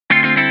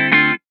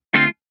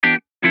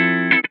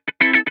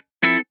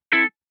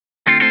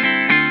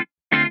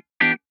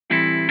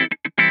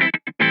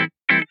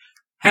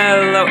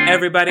Hello,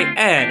 everybody,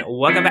 and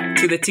welcome back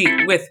to the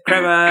Tea with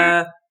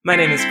Crema. My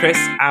name is Kris.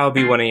 I'll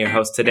be one of your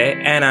hosts today,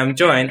 and I'm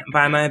joined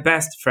by my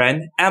best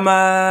friend,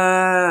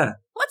 Emma.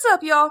 What's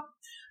up, y'all?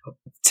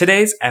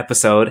 Today's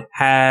episode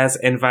has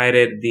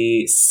invited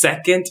the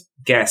second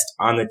guest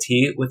on the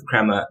Tea with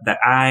Crema that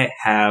I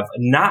have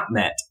not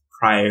met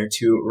prior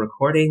to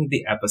recording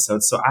the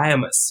episode. So I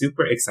am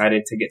super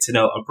excited to get to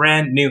know a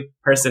brand new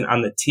person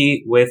on the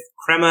Tea with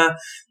Crema.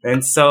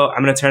 And so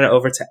I'm going to turn it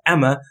over to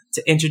Emma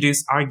to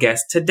introduce our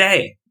guest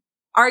today.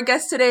 Our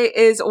guest today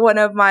is one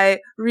of my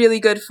really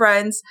good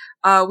friends.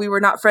 We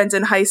were not friends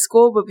in high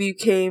school, but we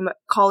became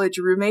college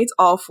roommates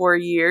all 4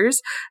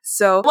 years.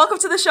 So welcome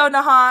to the show,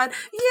 NhaHomie.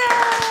 Yay!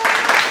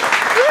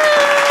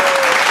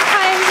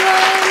 Hi,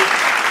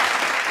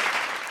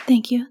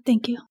 everyone.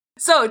 Thank you.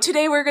 So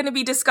today we're going to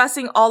be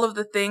discussing all of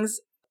the things.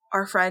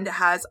 Our friend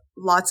has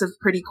lots of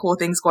pretty cool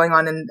things going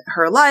on in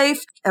her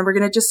life, and we're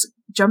going to just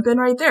jump in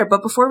right there.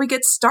 But before we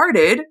get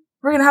started,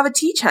 we're going to have a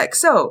tea check.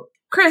 So,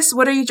 Kris,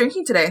 what are you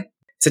drinking today?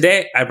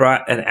 Today, I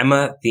brought an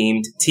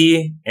Emma-themed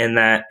tea, in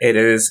that it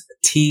is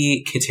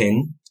Tea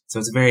Kitten. So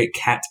it's a very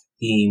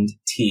cat-themed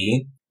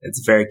tea.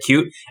 It's very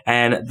cute.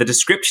 And the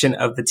description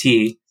of the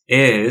tea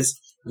is,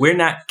 we're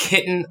not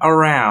kidding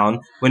around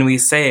when we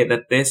say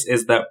that this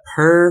is the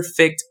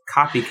perfect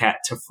copycat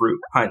to fruit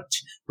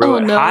punch. Brew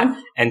it hot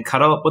and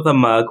cuddle up with a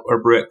mug,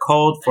 or brew it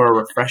cold for a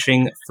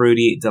refreshing,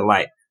 fruity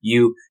delight.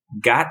 You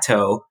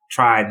got-to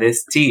try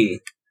this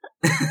tea.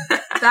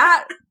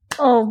 That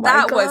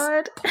God.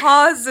 was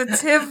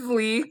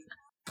positively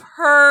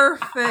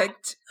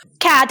perfect.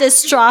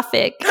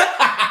 Catastrophic.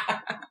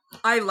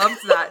 I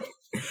loved that.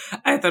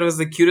 I thought it was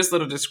the cutest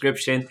little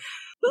description.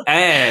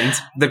 And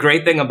the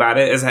great thing about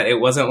it is that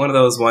it wasn't one of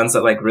those ones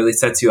that like really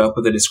sets you up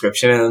with a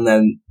description and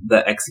then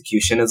the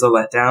execution is a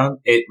letdown.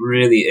 It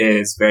really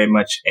is very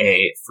much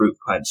a fruit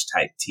punch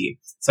type tea.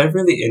 So I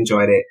really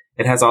enjoyed it.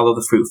 It has all of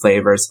the fruit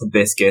flavors: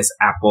 hibiscus,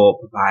 apple,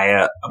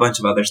 papaya, a bunch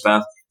of other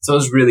stuff. So it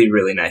was really,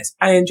 really nice.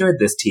 I enjoyed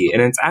this tea,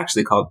 and it's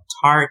actually called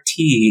Tar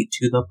Tea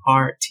to the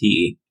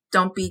Party.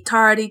 Don't be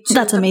tardy to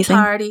That's the amazing.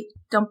 party.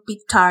 Don't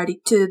be tardy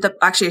to the...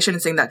 Actually, I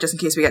shouldn't sing that just in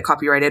case we get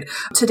copyrighted.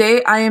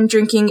 Today, I am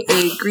drinking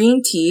a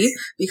green tea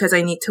because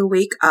I need to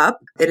wake up.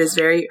 It is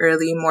very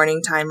early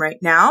morning time right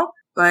now.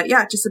 But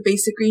yeah, just a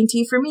basic green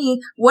tea for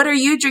me. What are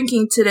you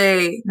drinking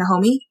today,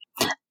 NhaHomie?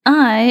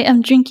 I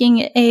am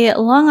drinking a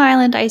Long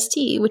Island iced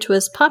tea, which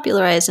was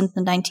popularized in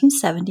the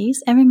 1970s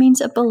and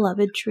remains a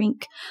beloved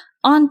drink.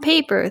 On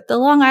paper, the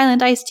Long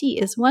Island iced tea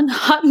is one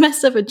hot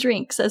mess of a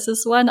drink, says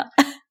this one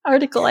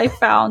article I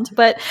found.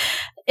 But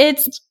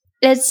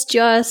it's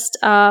just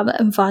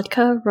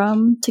vodka,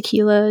 rum,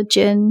 tequila,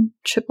 gin,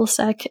 triple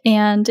sec,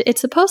 and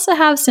it's supposed to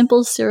have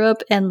simple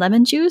syrup and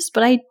lemon juice,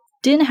 but I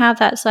didn't have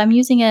that, so I'm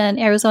using an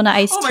Arizona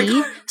iced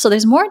tea. So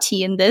there's more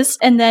tea in this,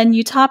 and then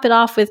you top it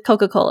off with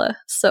Coca-Cola.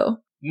 So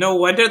no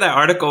wonder that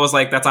article was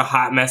like, that's a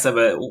hot mess of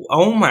it.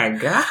 Oh my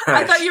gosh.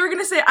 I thought you were going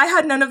to say, I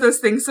had none of those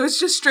things, so it's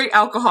just straight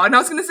alcohol. And I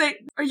was going to say,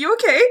 are you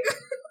okay?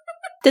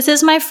 this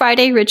is my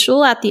Friday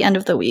ritual at the end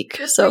of the week.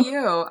 Good so for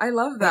you. I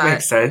love that. That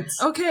makes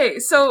sense. Okay,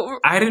 so...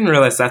 I didn't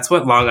realize that's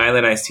what Long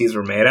Island iced teas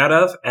were made out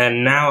of,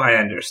 and now I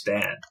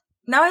understand.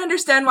 Now I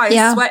understand why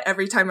I sweat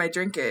every time I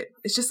drink it.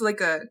 It's just like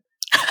a...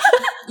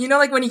 You know,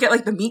 like when you get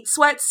like the meat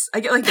sweats? I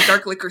get like the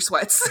dark liquor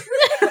sweats.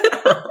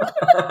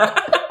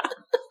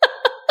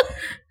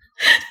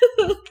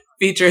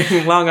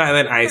 Featuring Long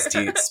Island iced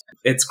teas.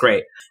 It's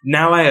great.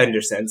 Now I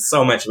understand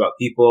so much about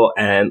people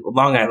and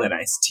Long Island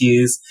iced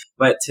teas.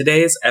 But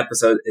today's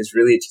episode is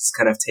really just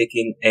kind of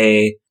taking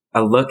a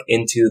look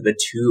into the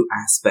two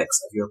aspects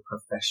of your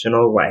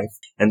professional life.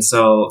 And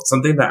so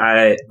something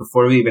that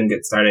before we even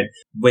get started,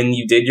 when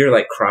you did your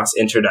like cross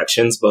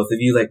introductions, both of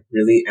you like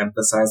really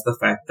emphasized the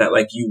fact that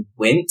like you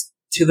went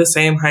to the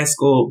same high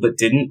school, but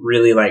didn't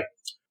really like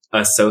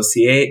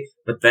associate,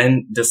 but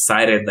then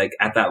decided like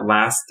at that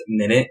last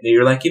minute that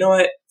you're like, you know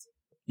what?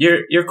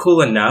 You're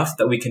cool enough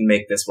that we can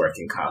make this work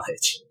in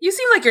college. You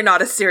seem like you're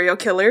not a serial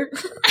killer.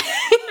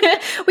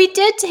 We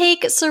did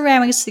take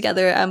ceramics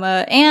together,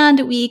 Emma,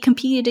 and we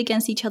competed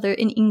against each other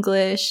in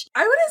English.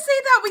 I wouldn't say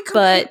that we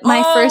competed.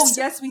 But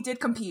yes, we did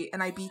compete,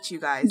 and I beat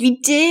you guys. We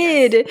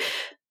did. Yes.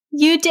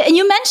 You did, and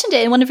you mentioned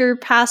it in one of your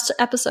past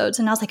episodes,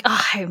 and I was like,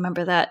 "Oh, I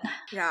remember that."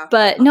 Yeah.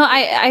 But no,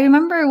 I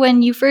remember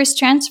when you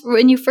first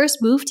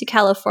moved to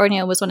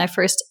California was when I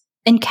first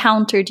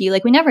encountered you.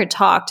 Like we never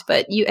talked,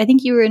 but I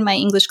think you were in my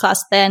English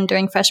class then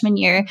during freshman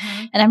year,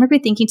 and I remember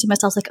thinking to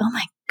myself, like, "Oh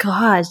my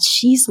God,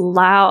 she's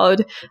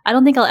loud. I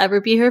don't think I'll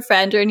ever be her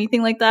friend or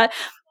anything like that."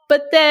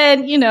 But then,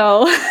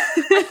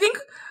 I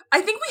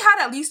think we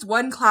had at least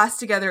one class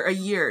together a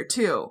year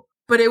too.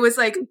 But it was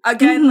like,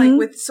 again, like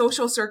with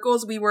social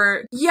circles, we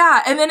were,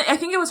 and then I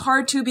think it was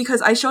hard too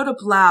because I showed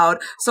up loud.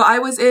 So I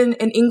was in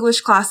an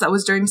English class that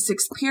was during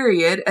 6th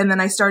period, and then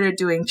I started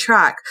doing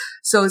track.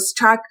 So it's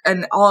track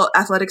and all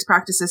athletics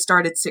practices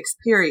started 6th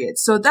period.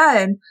 So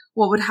then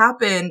what would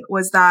happen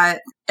was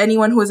that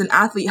anyone who was an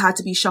athlete had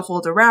to be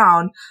shuffled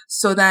around.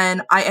 So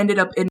then I ended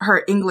up in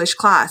her English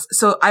class.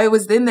 So I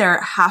was in there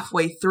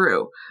halfway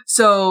through.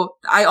 So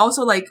I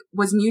also like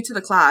was new to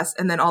the class,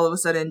 and then all of a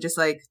sudden just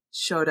like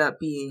showed up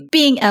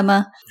being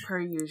Emma per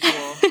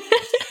usual.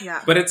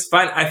 Yeah. But it's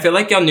fun. I feel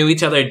like y'all knew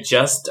each other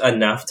just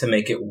enough to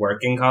make it work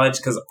in college,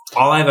 because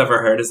all I've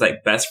ever heard is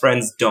like best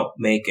friends don't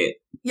make it.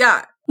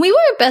 Yeah. We were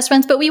best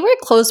friends, but we were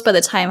close by the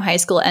time high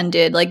school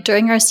ended. Like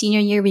during our senior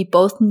year, we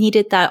both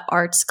needed that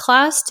arts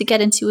class to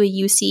get into a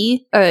UC,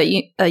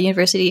 a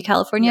University of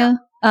California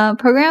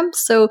program.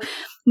 So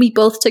we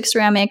both took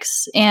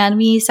ceramics and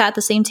we sat at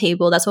the same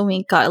table. That's when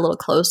we got a little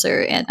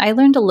closer. And I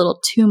learned a little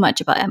too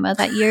much about Emma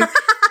that year,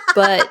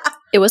 but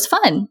it was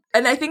fun.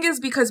 And I think it's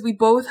because we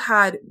both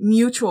had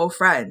mutual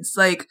friends.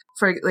 Like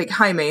for like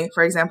Jaime,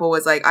 for example,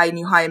 was like I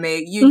knew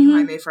Jaime, you knew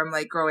Jaime from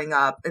like growing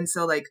up, and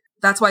so like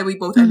that's why we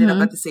both ended up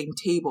at the same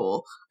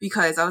table,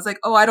 because I was like,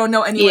 oh, I don't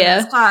know anyone in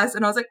this class,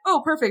 and I was like,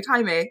 oh, perfect,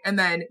 Jaime, and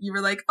then you were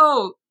like,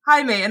 oh,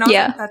 Jaime, and I was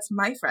like, that's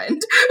my friend.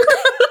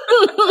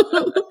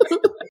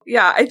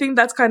 Yeah, I think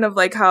that's kind of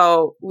like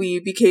how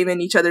we became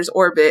in each other's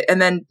orbit, and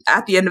then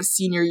at the end of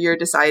senior year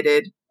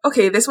decided,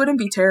 okay, this wouldn't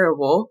be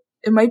terrible.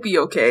 It might be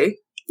okay.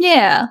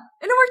 Yeah.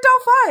 And it worked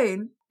out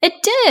fine. It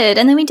did.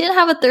 And then we did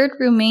have a third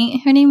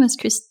roommate. Her name was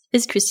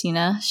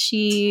Christina.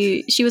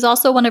 She was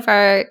also one of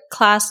our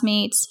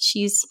classmates.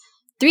 She's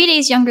 3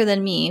 days younger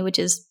than me, which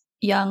is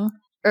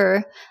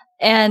younger.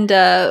 And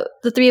the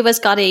three of us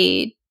got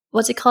a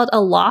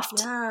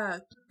loft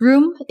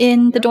room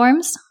in the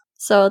dorms.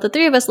 So the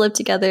three of us lived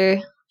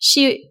together.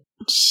 She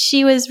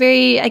was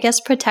very, I guess,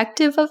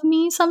 protective of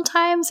me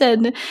sometimes,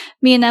 and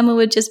me and Emma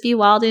would just be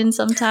wilding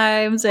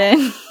sometimes,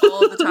 and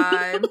all the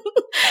time.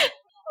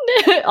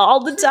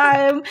 All the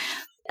time.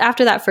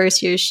 After that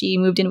first year, she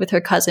moved in with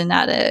her cousin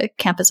at a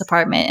campus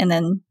apartment, and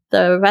then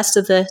the rest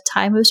of the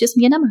time it was just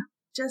me and Emma.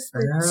 Just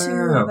the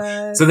two of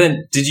us. So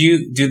then, did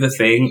you do the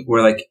thing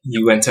where like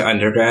you went to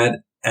undergrad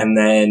and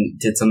then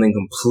did something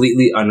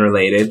completely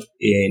unrelated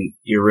in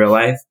your real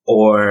life,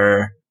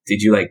 or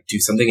did you like do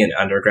something in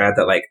undergrad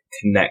that like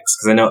connects?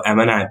 Because I know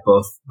Emma and I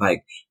both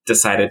like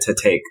decided to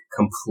take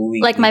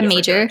completely like my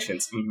major.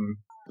 directions.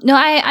 No,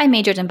 I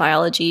majored in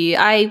biology.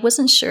 I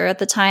wasn't sure at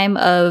the time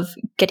of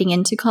getting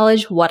into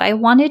college what I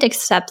wanted,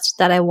 except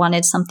that I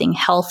wanted something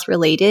health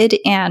related.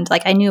 And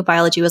like I knew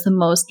biology was the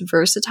most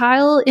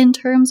versatile in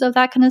terms of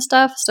that kind of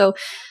stuff. So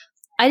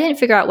I didn't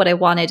figure out what I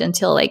wanted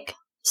until like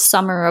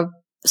summer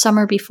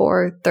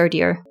before third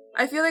year.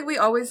 I feel like we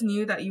always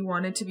knew that you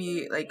wanted to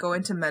be like go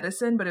into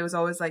medicine, but it was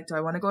always like, do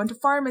I want to go into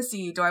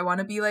pharmacy? Do I want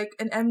to be like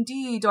an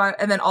MD?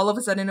 And then all of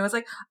a sudden it was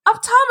like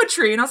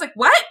optometry. And I was like,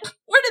 what?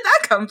 Where did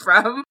that come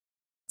from?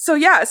 So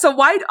yeah, so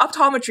why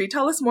optometry?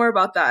 Tell us more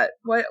about that.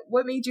 What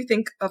made you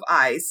think of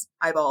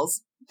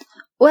eyeballs?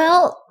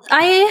 Well,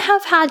 I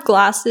have had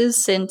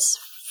glasses since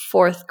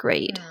 4th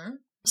grade.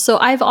 So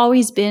I've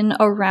always been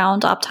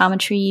around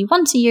optometry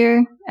once a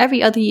year,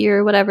 every other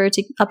year, whatever,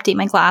 to update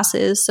my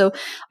glasses. So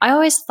I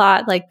always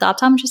thought like the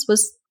optometrist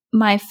was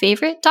my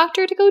favorite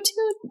doctor to go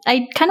to.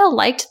 I kind of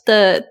liked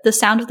the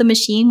sound of the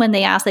machine when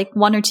they asked like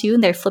 1 or 2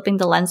 and they're flipping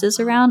the lenses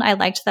around. I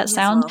liked that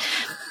sound. Well.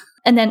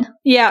 And then,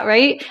 yeah,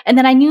 right? And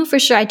then I knew for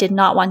sure I did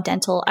not want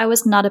dental. I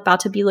was not about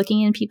to be looking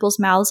in people's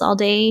mouths all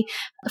day.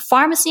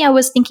 Pharmacy, I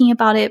was thinking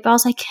about it, but I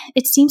was like,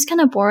 it seems kind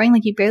of boring.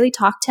 Like you barely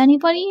talk to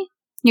anybody.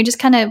 You're just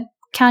kind of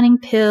counting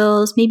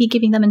pills, maybe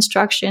giving them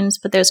instructions,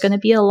 but there's going to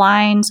be a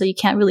line, so you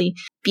can't really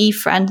be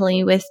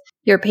friendly with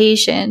your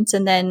patients.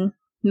 And then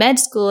med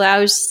school,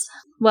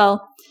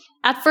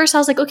 at first I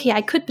was like, okay,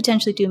 I could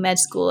potentially do med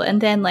school. And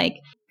then like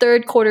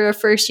 3rd quarter of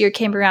first year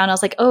came around, I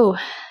was like, oh,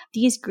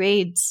 these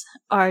grades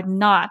are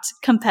not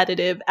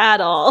competitive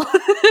at all.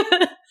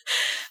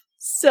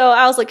 So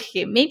I was like,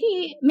 okay,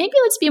 maybe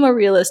let's be more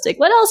realistic.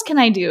 What else can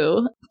I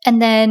do?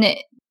 And then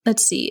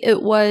let's see,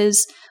 it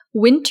was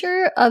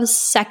winter of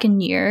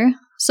 2nd year.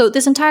 So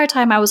this entire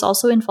time I was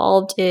also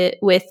involved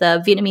with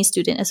the Vietnamese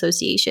Student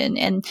Association,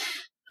 and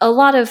a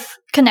lot of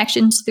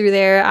connections through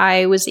there.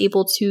 I was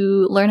able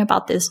to learn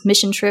about this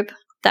mission trip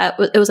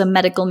it was a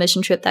medical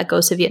mission trip that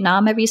goes to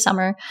Vietnam every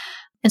summer.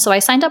 And so I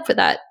signed up for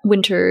that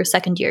winter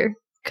 2nd year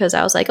because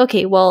I was like,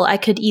 okay, well, I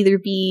could either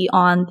be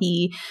on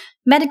the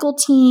medical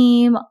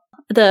team,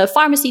 the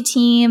pharmacy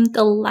team,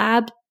 the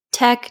lab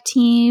tech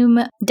team,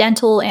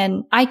 dental,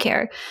 and eye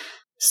care.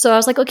 So I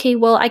was like, okay,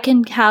 well, I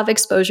can have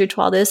exposure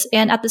to all this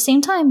and at the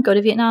same time go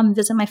to Vietnam and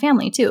visit my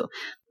family too.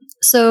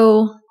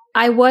 So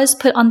I was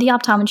put on the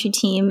optometry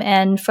team,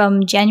 and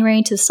from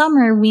January to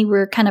summer, we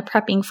were kind of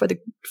prepping for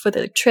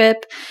the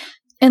trip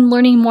and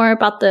learning more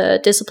about the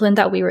discipline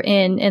that we were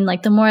in. And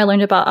like the more I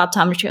learned about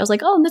optometry, I was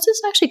like, oh, this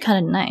is actually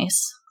kind of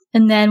nice.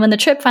 And then when the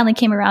trip finally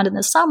came around in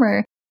the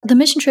summer, the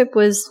mission trip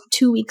was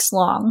 2 weeks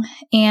long,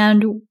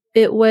 and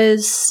it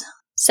was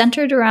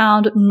centered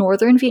around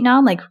northern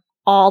Vietnam, like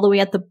all the way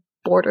at the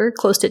border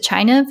close to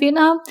China,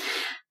 Vietnam.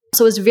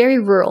 So it was very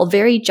rural,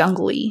 very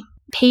jungly.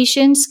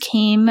 Patients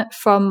came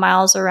from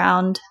miles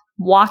around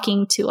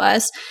walking to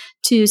us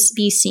to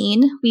be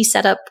seen. We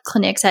set up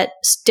clinics at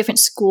different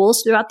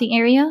schools throughout the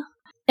area.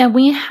 And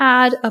we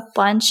had a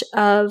bunch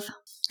of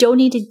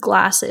donated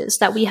glasses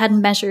that we had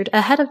measured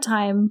ahead of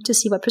time to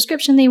see what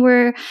prescription they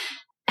were,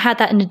 had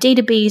that in a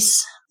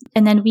database.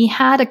 And then we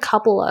had a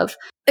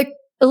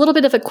little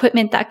bit of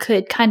equipment that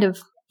could kind of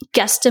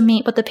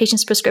guesstimate what the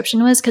patient's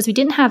prescription was, because we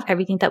didn't have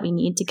everything that we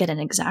need to get an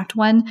exact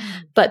one.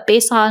 But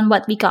based on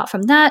what we got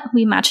from that,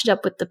 we matched it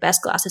up with the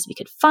best glasses we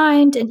could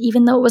find. And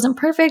even though it wasn't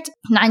perfect,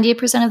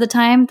 98% of the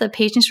time, the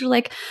patients were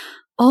like,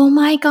 oh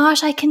my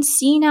gosh, I can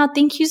see now.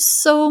 Thank you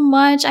so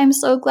much. I'm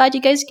so glad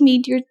you guys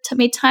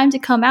made time to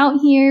come out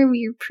here.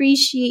 We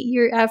appreciate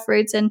your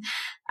efforts. And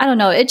I don't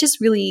know, it just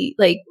really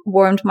like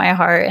warmed my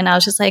heart. And I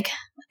was just like,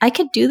 I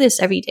could do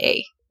this every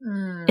day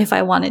if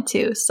I wanted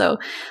to. So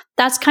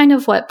that's kind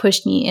of what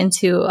pushed me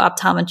into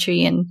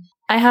optometry. And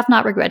I have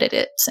not regretted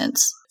it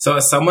since. So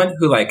as someone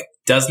who like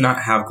does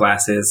not have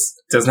glasses,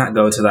 does not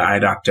go to the eye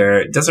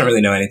doctor, doesn't really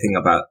know anything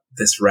about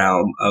this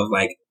realm of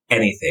like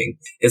anything,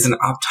 is an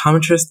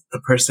optometrist the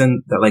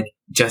person that like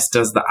just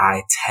does the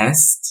eye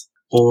test?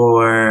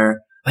 Or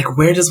like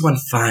where does one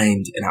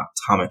find an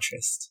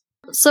optometrist?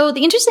 So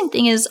the interesting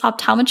thing is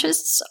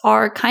optometrists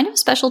are kind of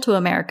special to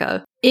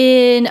America.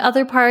 In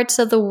other parts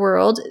of the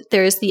world,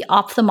 there's the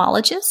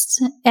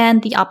ophthalmologist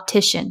and the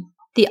optician.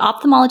 The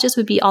ophthalmologist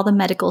would be all the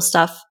medical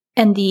stuff,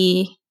 and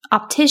the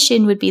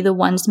optician would be the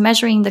ones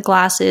measuring the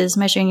glasses,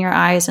 measuring your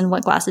eyes and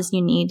what glasses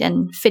you need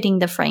and fitting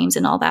the frames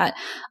and all that.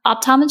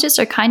 Optometrists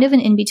are kind of an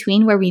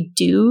in-between where we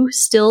do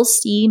still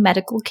see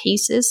medical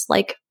cases,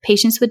 like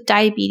patients with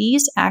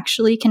diabetes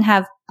actually can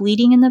have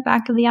bleeding in the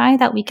back of the eye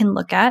that we can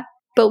look at.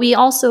 But we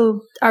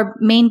also, our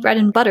main bread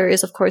and butter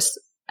is, of course,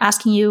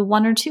 asking you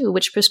one or two,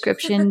 which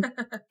prescription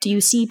do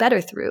you see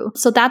better through?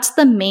 So that's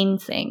the main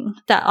thing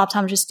that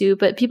optometrists do.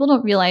 But people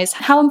don't realize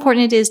how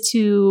important it is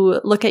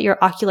to look at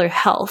your ocular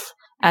health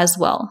as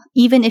well.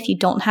 Even if you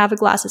don't have a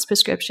glasses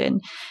prescription,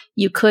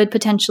 you could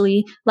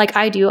potentially, like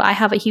I do, I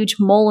have a huge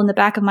mole in the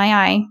back of my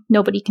eye.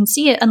 Nobody can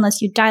see it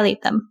unless you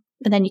dilate them,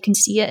 and then you can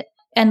see it.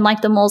 And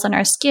like the moles on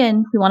our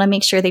skin, we want to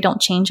make sure they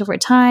don't change over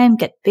time,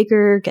 get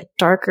bigger, get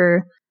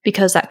darker,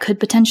 because that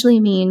could potentially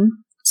mean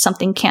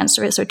something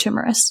cancerous or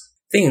tumorous.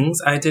 Things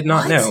I did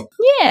not know.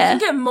 Yeah. You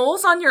can get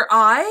moles on your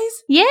eyes?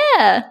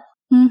 Yeah.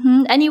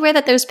 Anywhere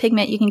that there's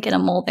pigment, you can get a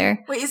mole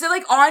there. Wait, is it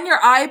like on your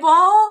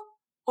eyeball?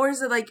 Or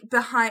is it like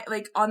behind,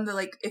 like on the,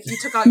 like if you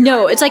took out your No,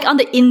 eyeball? it's like on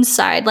the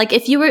inside. Like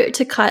if you were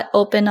to cut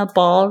open a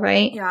ball,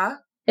 right? Yeah.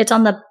 It's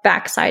on the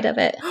back side of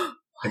it.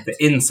 Like the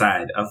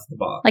inside of the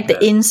ball. Like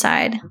the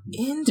inside.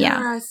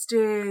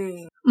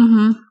 Interesting.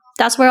 Yeah.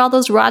 That's where all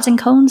those rods and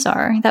cones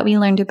are that we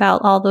learned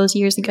about all those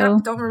years ago.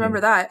 Don't remember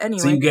that. Anyway.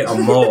 So you get a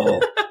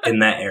mole in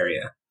that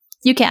area.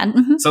 You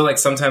can. So like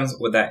sometimes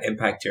would that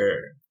impact your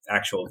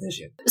actual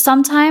vision?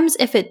 Sometimes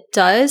if it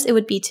does, it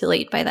would be too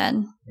late by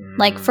then.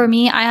 Like for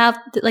me, I have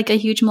like a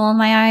huge mole in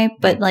my eye,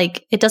 but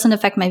like it doesn't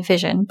affect my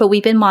vision. But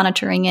we've been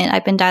monitoring it.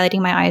 I've been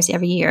dilating my eyes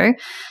every year.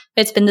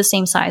 It's been the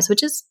same size,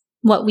 which is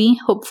what we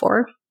hope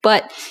for.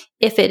 But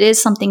if it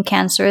is something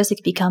cancerous, it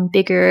can become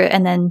bigger,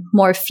 and then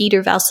more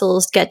feeder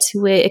vessels get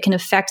to it. It can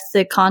affect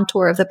the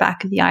contour of the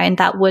back of the eye, and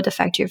that would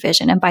affect your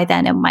vision. And by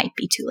then, it might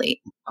be too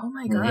late. Oh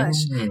my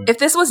gosh. If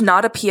this was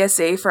not a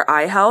PSA for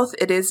eye health,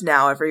 it is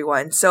now,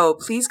 everyone. So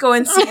please go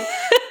and see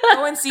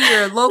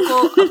your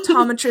local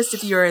optometrist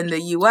if you're in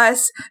the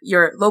US,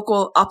 your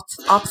local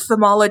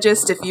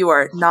ophthalmologist if you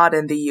are not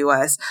in the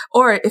US,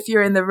 or if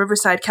you're in the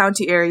Riverside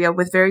County area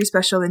with very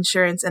special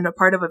insurance and a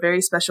part of a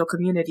very special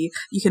community,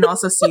 you can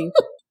also see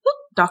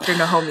Dr.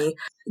 NhaHomie.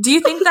 Do you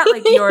think that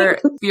like your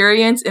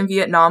experience in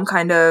Vietnam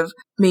kind of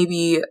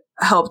maybe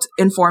helped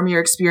inform your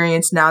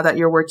experience now that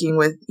you're working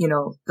with, you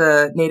know,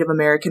 the Native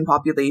American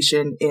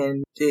population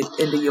in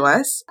the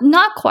US?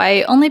 Not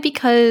quite, only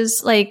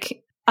because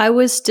like I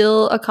was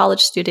still a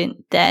college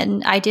student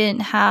then. I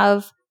didn't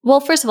have, well,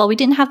 first of all, we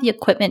didn't have the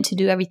equipment to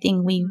do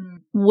everything we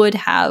would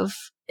have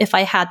if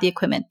I had the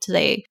equipment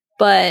today.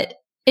 But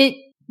it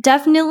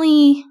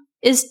definitely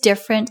is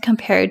different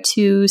compared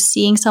to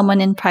seeing someone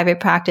in private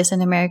practice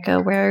in America,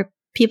 where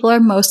people are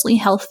mostly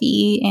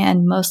healthy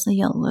and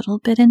mostly a little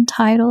bit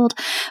entitled.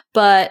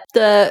 But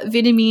the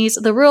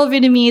Vietnamese, the rural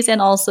Vietnamese,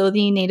 and also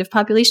the native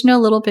population are a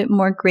little bit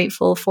more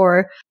grateful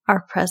for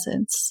our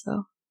presence.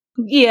 So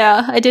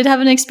yeah, I did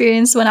have an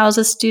experience when I was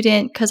a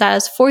student, because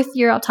as fourth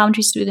year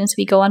optometry students,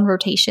 we go on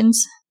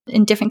rotations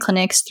in different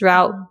clinics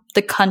throughout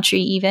the country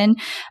even.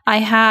 I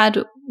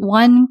had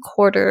one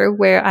quarter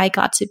where I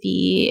got to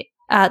be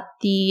at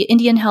the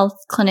Indian Health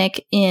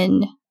Clinic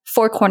in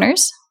Four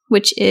Corners,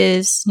 which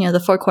is, you know, the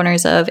four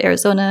corners of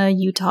Arizona,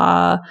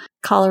 Utah,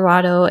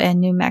 Colorado, and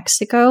New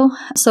Mexico.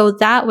 So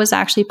that was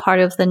actually part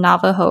of the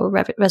Navajo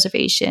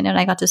reservation. And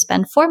I got to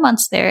spend 4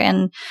 months there.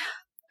 And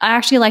I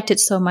actually liked it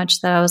so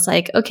much that I was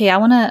like, okay, I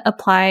want to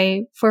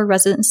apply for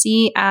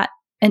residency at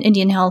an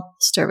Indian Health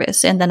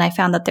Service. And then I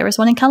found that there was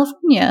one in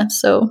California.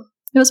 So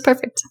it was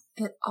perfect.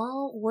 It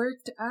all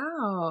worked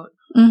out.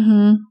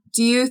 Mm-hmm.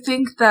 Do you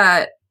think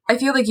that I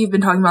feel like you've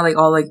been talking about like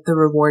all like the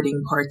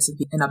rewarding parts of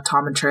being an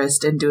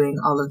optometrist and doing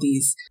all of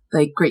these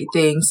like great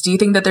things. Do you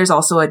think that there's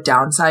also a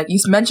downside? You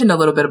mentioned a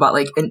little bit about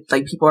like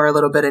people are a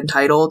little bit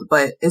entitled,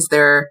 but is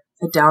there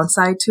a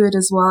downside to it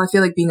as well? I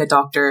feel like being a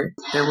doctor,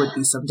 there would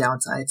be some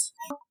downsides.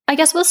 I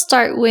guess we'll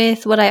start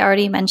with what I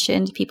already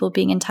mentioned, people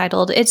being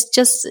entitled. It's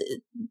just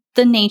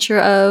the nature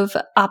of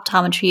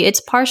optometry. It's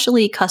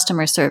partially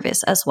customer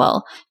service as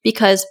well,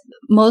 because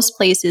most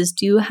places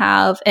do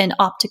have an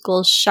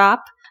optical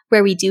shop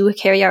where we do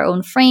carry our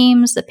own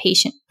frames. The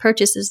patient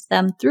purchases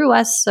them through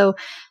us. So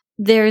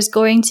there's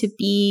going to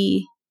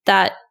be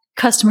that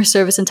customer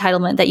service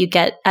entitlement that you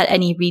get at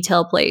any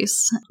retail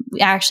place. We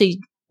actually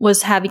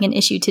was having an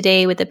issue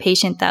today with a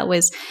patient that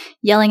was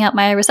yelling at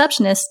my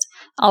receptionist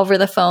over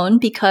the phone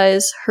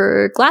because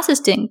her glasses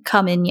didn't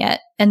come in yet.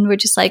 And we're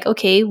just like,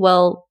 okay,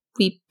 well,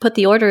 we put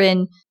the order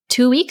in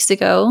 2 weeks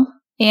ago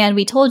and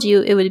we told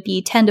you it would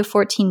be 10 to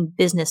 14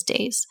 business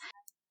days.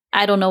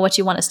 I don't know what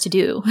you want us to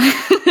do.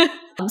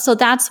 So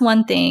that's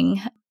one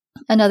thing.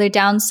 Another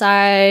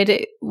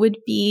downside would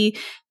be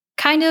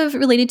kind of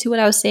related to what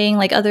I was saying,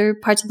 like other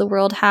parts of the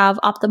world have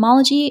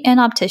ophthalmology and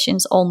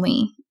opticians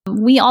only.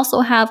 We also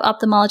have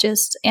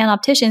ophthalmologists and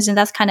opticians, and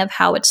that's kind of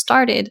how it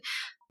started.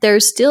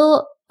 There's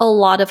still a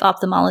lot of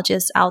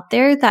ophthalmologists out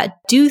there that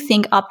do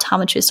think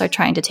optometrists are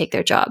trying to take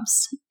their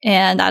jobs.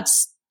 And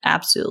that's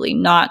absolutely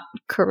not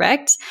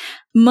correct.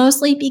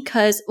 Mostly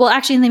because, well,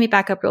 actually, let me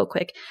back up real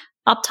quick.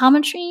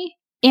 Optometry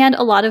and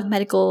a lot of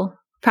medical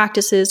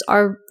practices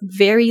are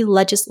very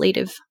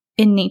legislative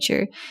in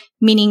nature,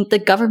 meaning the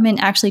government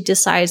actually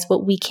decides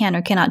what we can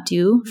or cannot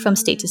do from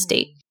state to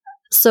state.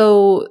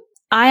 So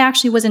I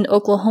actually was in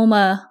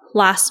Oklahoma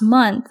last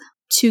month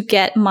to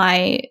get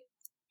my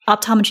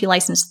optometry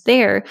license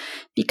there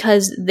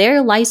because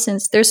their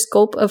license, their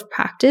scope of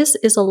practice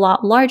is a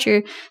lot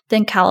larger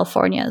than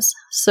California's.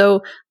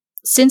 So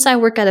since I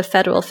work at a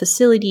federal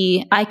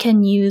facility, I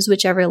can use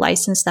whichever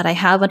license that I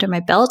have under my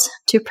belt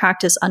to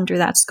practice under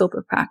that scope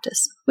of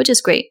practice, which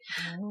is great.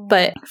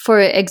 But for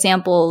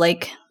example,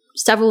 like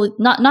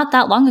not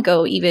that long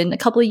ago, even a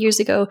couple of years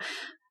ago,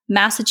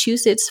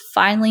 Massachusetts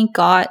finally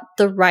got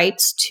the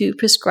rights to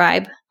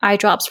prescribe eye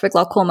drops for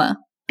glaucoma.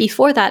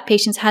 Before that,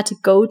 patients had to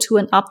go to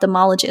an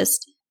ophthalmologist,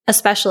 a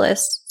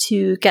specialist,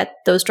 to get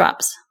those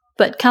drops.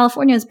 But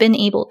California has been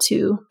able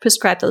to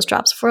prescribe those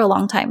drops for a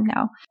long time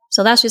now.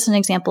 So that's just an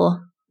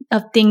example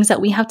of things that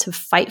we have to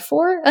fight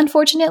for,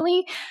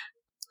 unfortunately.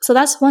 So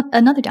that's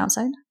another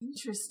downside.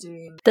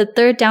 Interesting. The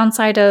third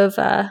downside of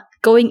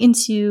going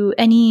into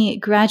any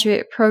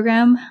graduate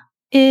program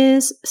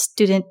is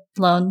student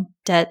loan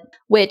debt,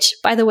 which,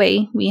 by the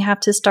way, we have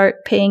to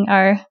start paying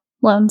our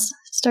loans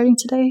starting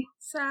today.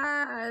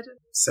 Sad.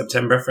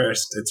 September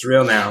 1st. It's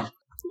real now.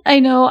 I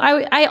know.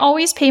 I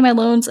always pay my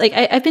loans. Like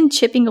I've been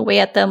chipping away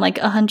at them like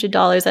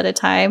 $100 at a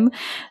time.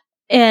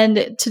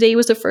 And today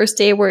was the first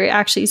day where it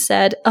actually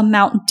said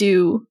amount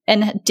due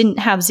and didn't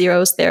have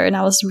zeros there. And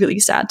I was really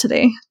sad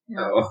today.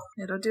 Oh.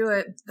 It'll do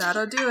it.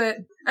 That'll do it.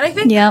 And I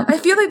think, I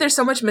feel like there's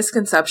so much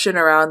misconception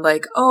around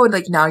like, oh,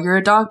 like now you're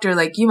a doctor,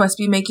 like you must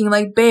be making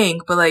like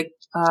bank. But like,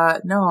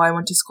 no, I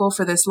went to school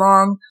for this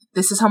long.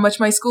 This is how much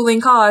my schooling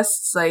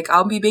costs. Like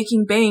I'll be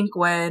making bank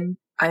when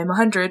I am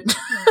 100.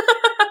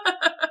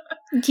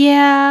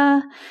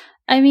 Yeah.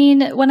 I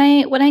mean, when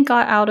I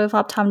got out of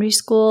optometry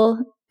school,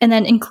 and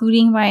then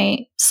including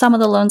some of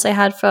the loans I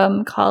had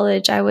from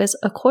college, I was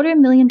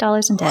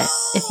 $250,000 in debt,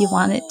 if you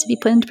want it to be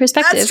put into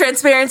perspective. That's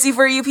transparency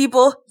for you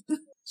people.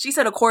 She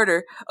said a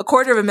quarter of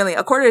 $1 million.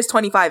 A quarter is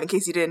 25, in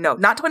case you didn't know.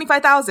 Not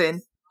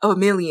 25,000. $1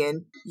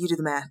 million. You do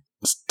the math.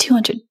 It's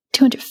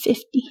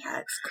 250.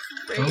 That's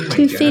crazy. Oh my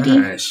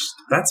 250. gosh.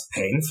 That's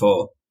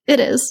painful.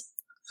 It is.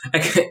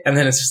 And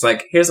then it's just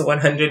like, here's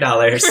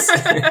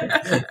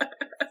 $100.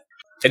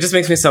 It just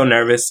makes me so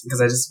nervous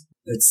because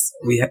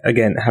we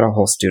again had a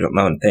whole student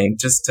loan thing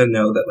just to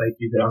know that like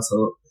you could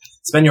also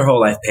spend your whole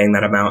life paying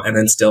that amount and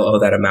then still owe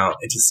that amount.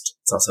 It's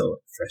also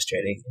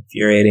frustrating,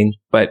 infuriating,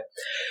 but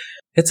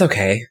it's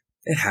okay.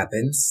 It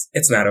happens.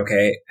 It's not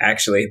okay,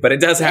 actually, but it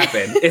does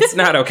happen. It's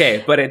not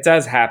okay, but it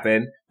does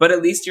happen. But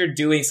at least you're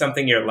doing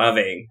something you're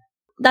loving.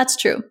 That's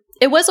true.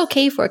 It was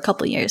okay for a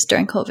couple of years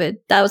during COVID.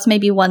 That was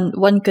maybe one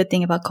good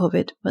thing about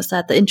COVID was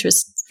that the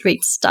interest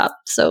rates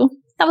stopped. So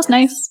that was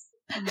nice.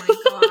 Oh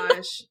my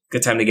gosh.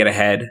 Good time to get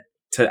ahead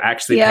to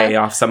actually pay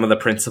off some of the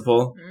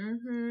principal.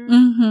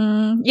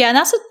 Yeah, and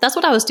that's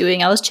what I was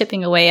doing. I was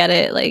chipping away at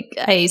it. Like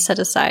I set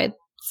aside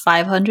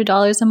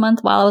 $500 a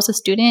month while I was a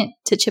student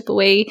to chip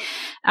away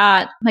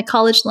at my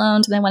college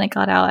loans. And then when I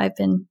got out, I've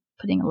been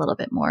putting a little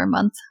bit more a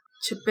month.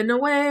 Chipping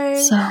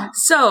away.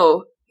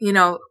 So,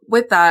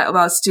 with that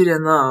about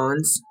student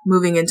loans,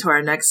 moving into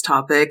our next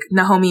topic,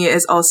 NhaHomie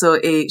is also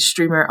a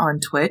streamer on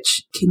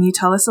Twitch. Can you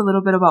tell us a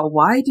little bit about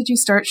why did you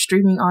start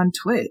streaming on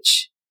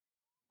Twitch?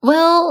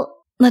 Well,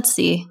 let's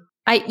see.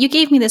 You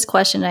gave me this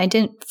question and I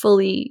didn't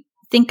fully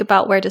think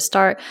about where to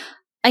start.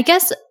 I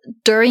guess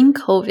during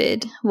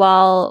COVID,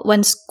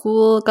 when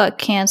school got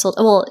canceled,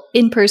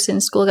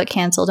 in-person school got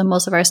canceled and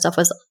most of our stuff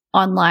was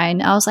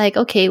online, I was like,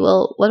 okay,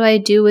 well, what do I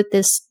do with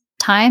this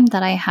time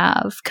that I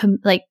have,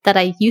 that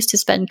I used to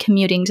spend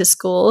commuting to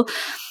school.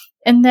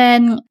 And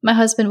then my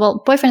husband,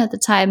 boyfriend at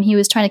the time, he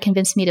was trying to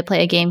convince me to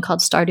play a game called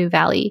Stardew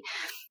Valley.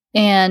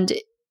 And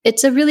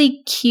it's a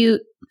really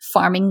cute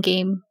farming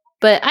game,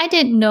 but I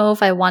didn't know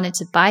if I wanted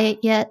to buy it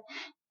yet.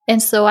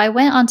 And so I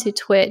went onto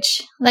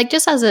Twitch, like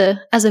just as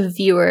a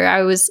viewer.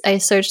 I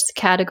searched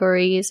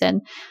categories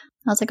and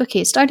I was like,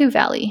 okay, Stardew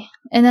Valley.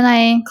 And then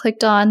I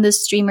clicked on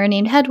this streamer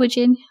named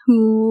Hedwigin,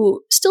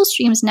 who still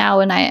streams now,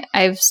 and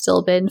I've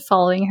still been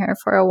following her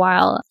for a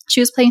while. She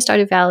was playing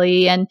Stardew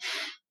Valley, and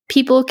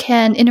people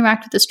can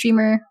interact with the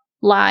streamer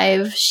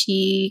live.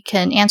 She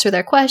can answer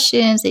their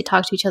questions. They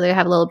talk to each other,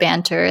 have a little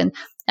banter. And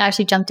I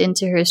actually jumped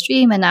into her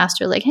stream and asked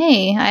her, like,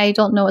 hey, I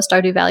don't know what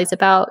Stardew Valley is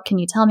about. Can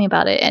you tell me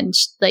about it? And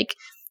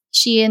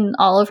she and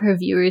all of her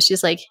viewers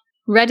just like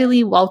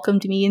readily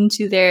welcomed me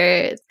into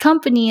their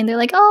company. And they're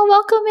like, oh,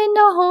 welcome in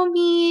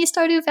NhaHomie.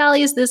 Stardew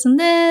Valley is this and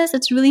this.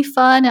 It's really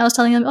fun. And I was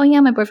telling them, oh yeah,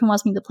 my boyfriend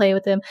wants me to play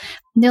with him.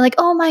 And they're like,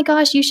 oh my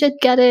gosh, you should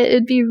get it.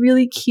 It'd be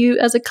really cute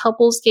as a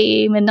couples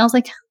game. And I was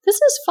like, this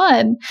is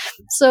fun.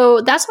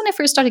 So that's when I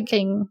first started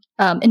getting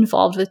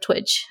involved with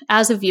Twitch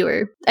as a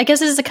viewer. I guess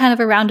this is a kind of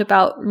a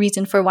roundabout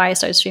reason for why I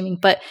started streaming.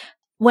 But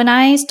when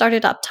I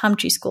started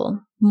optometry school,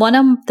 one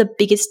of the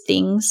biggest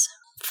things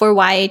for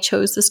why I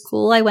chose the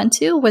school I went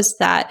to was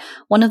that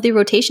one of the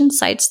rotation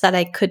sites that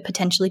I could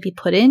potentially be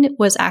put in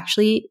was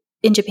actually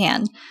in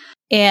Japan.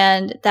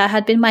 And that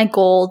had been my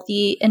goal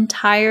the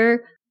entire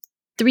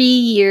 3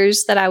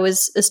 years that I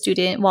was a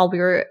student while we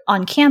were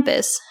on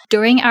campus.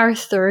 During our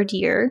third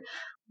year,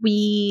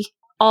 we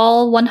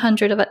all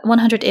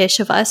 100-ish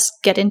of us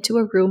get into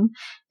a room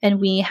and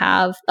we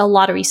have a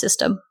lottery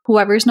system.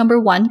 Whoever's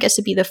number one gets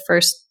to be the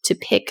first to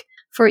pick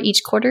for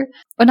each quarter,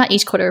 or not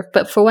each quarter,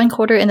 but for one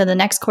quarter. And then the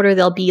next quarter,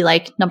 they'll be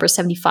like number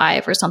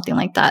 75 or something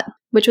like that,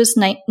 which was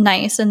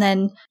nice. And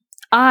then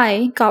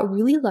I got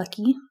really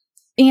lucky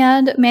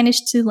and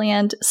managed to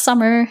land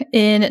summer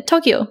in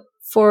Tokyo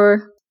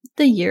for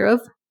the year of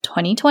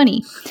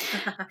 2020.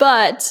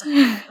 But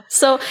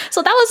so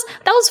that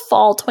was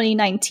fall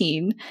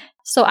 2019.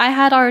 So I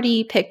had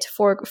already picked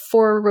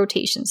four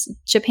rotations.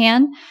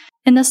 Japan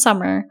in the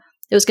summer.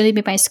 It was going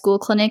to be my school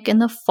clinic in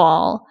the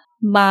fall.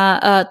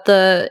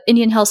 The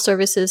Indian Health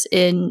Services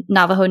in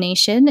Navajo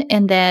Nation,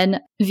 and then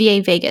VA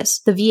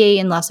Vegas, the VA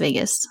in Las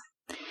Vegas.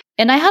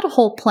 And I had a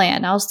whole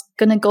plan. I was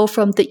going to go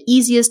from the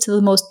easiest to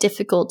the most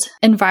difficult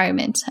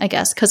environment, I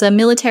guess, because a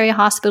military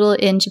hospital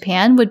in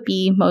Japan would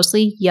be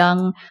mostly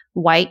young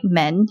white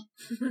men.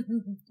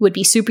 Would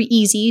be super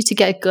easy to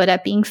get good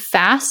at being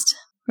fast,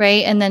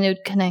 right? And then it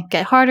would kind of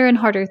get harder and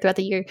harder throughout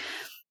the year.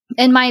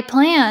 And my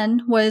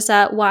plan was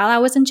that while I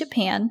was in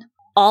Japan,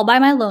 all by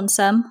my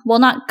lonesome, well,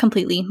 not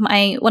completely.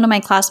 One of my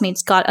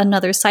classmates got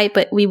another site,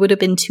 but we would have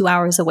been 2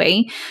 hours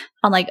away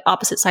on like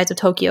opposite sides of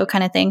Tokyo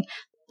kind of thing.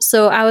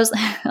 So I was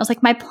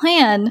like, my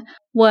plan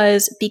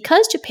was,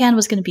 because Japan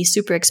was going to be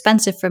super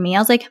expensive for me, I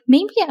was like,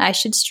 maybe I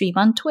should stream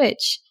on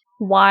Twitch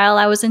while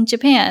I was in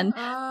Japan.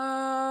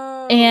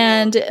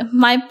 And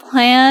my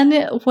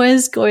plan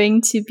was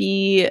going to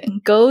be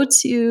go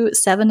to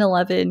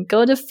 7-Eleven,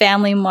 go to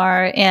Family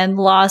Mart and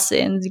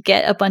Lawson's,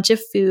 get a bunch of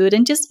food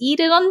and just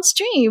eat it on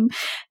stream.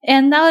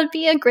 And that would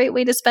be a great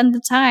way to spend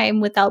the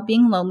time without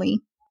being lonely.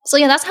 So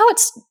yeah, that's how it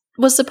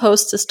was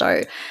supposed to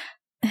start.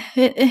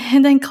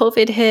 And then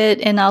COVID hit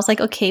and I was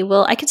like, okay,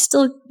 well, I could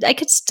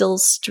still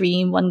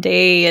stream one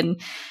day. And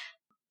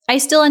I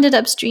still ended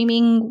up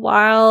streaming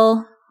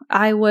while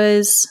I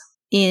was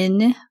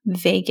in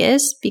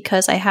Vegas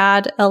because I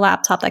had a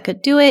laptop that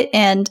could do it,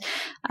 and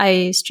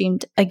I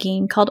streamed a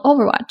game called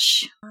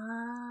Overwatch,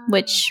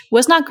 which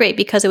was not great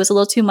because it was a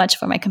little too much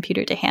for my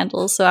computer to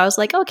handle. So I was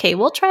like, okay,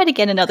 we'll try it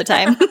again another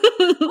time.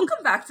 We'll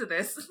come back to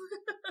this.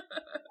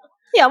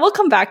 Yeah, we'll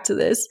come back to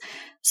this.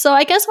 So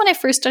I guess when I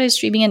first started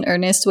streaming in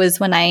earnest was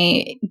when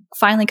I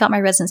finally got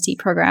my residency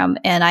program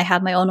and I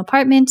had my own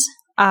apartment.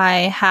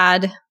 I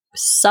had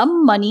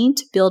some money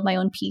to build my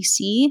own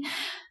PC.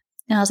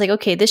 And I was like,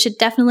 okay, this should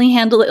definitely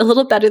handle it a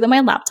little better than my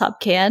laptop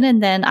can.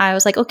 And then I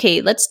was like,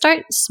 okay, let's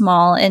start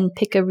small and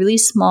pick a really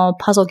small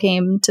puzzle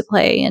game to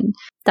play. And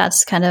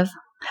that's kind of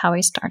how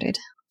I started.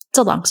 It's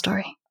a long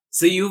story.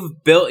 So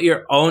you've built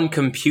your own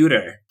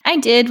computer? I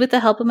did, with the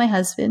help of my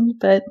husband,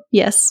 but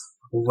yes.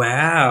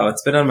 Wow,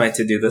 it's been on my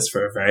to-do list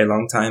for a very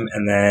long time.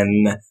 And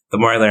then the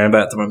more I learn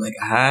about it, the more I'm like,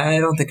 I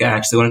don't think I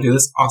actually want to do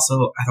this. Also,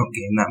 I don't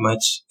game that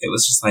much. It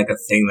was just like a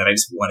thing that I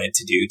just wanted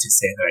to do to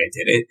say that I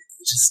did it.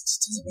 It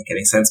just doesn't make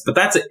any sense. But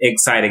that's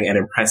exciting and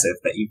impressive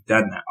that you've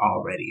done that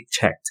already.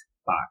 Checked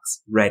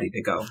box, ready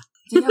to go.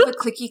 Do you have a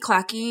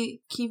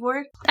clicky-clacky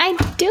keyboard? I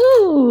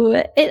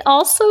do. It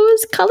also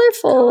is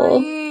colorful.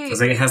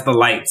 It's like it has the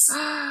lights.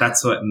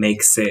 That's what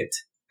makes it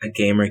a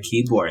gamer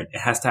keyboard. It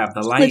has to have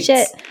the lights.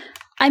 Legit.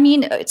 I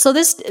mean, so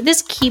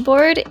this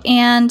keyboard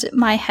and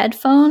my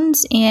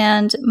headphones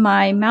and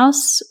my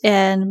mouse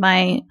and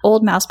my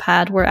old mouse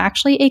pad were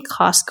actually a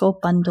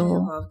Costco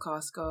bundle. I love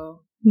Costco.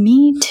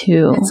 Me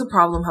too. It's a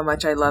problem how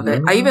much I love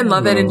it. I even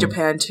love it in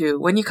Japan too.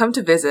 When you come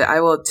to visit, I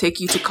will take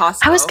you to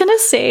Costco. I was going to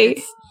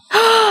say...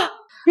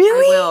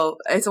 Really? I will.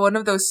 It's one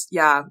of those,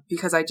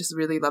 because I just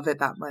really love it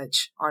that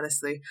much,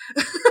 honestly.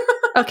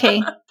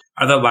 Okay.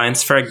 Are the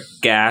lines for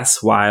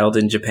gas wild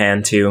in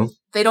Japan too?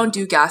 They don't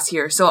do gas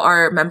here, so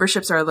our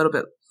memberships are a little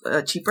bit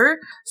cheaper.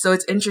 So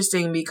it's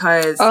interesting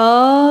because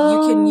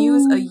you can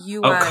use a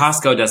US. Oh,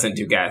 Costco doesn't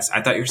do gas.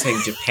 I thought you were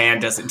saying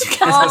Japan doesn't do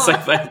gas. I was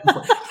like,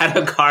 how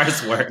do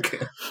cars work?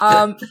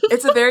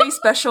 It's a very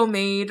special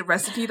made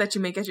recipe that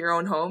you make at your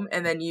own home,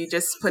 and then you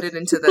just put it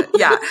into the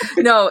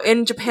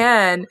in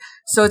Japan.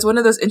 So it's one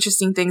of those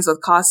interesting things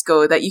with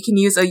Costco that you can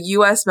use a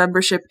US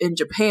membership in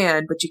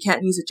Japan, but you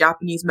can't use a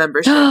Japanese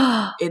membership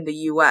in the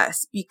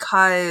US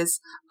because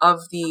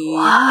of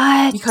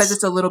because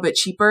it's a little bit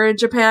cheaper in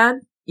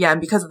Japan. Yeah,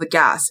 and because of the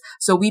gas.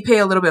 So we pay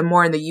a little bit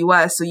more in the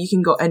US, so you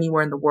can go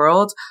anywhere in the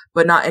world,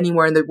 but not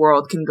anywhere in the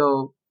world can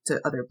go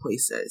to other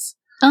places.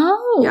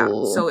 Oh. Yeah,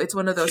 so it's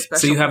one of those special.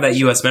 So you have that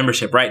US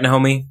membership, right,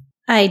 NhaHomie?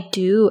 I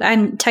do.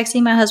 I'm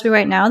texting my husband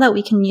right now that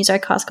we can use our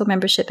Costco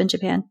membership in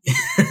Japan.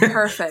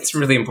 Perfect. It's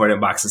really important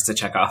boxes to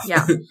check off.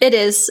 Yeah. It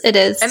is. And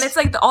it's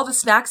like all the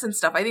snacks and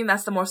stuff. I think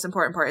that's the most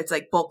important part. It's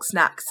like bulk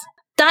snacks.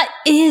 That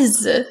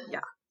is. Yeah.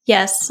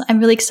 Yes. I'm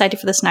really excited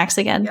for the snacks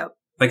again. Yep.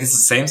 Like, it's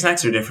the same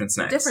snacks or different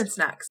snacks? Different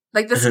snacks.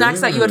 Like the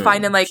snacks that you would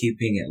find in like...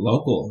 Keeping it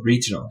local,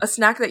 regional. A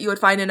snack that you would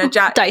find in a...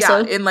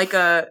 Daiso.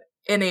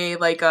 In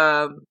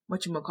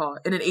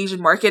an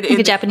Asian market. Like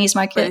a Japanese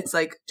market. But it's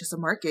like just a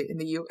market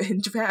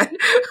in Japan.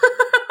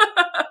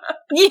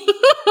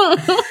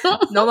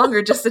 No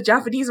longer just a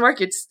Japanese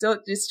market.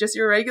 It's just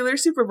your regular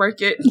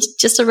supermarket. It's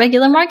just a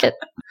regular market.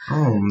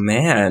 Oh,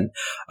 man.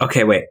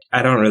 Okay, wait.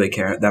 I don't really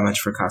care that much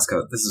for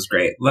Costco. This is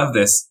great. Love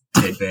this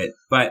tidbit.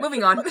 But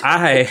moving on.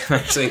 I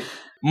actually...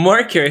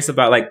 more curious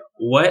about, like,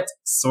 what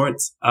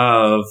sorts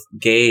of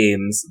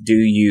games do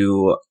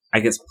you, I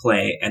guess,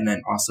 play and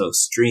then also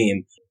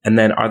stream? And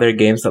then are there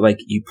games that, like,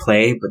 you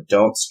play but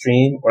don't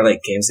stream? Or, like,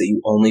 games that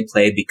you only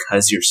play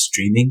because you're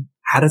streaming?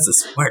 How does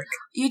this work?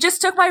 You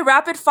just took my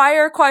rapid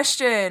fire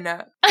question.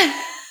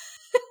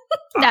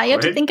 Now you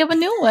have to think of a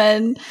new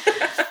one.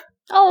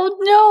 Oh,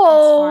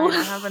 no.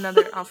 That's fine. I have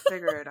another. I'll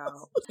figure it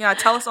out. Yeah,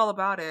 tell us all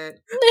about it.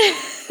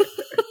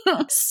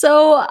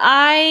 So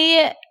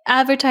I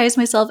advertise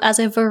myself as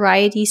a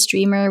variety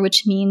streamer,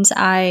 which means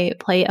I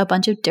play a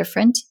bunch of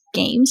different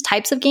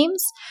types of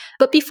games.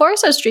 But before I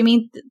started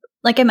streaming,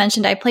 like I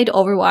mentioned, I played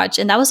Overwatch,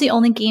 and that was the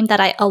only game that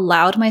I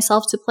allowed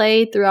myself to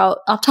play throughout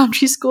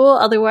optometry school.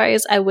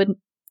 Otherwise, I would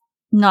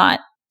not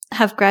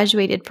have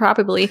graduated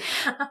properly.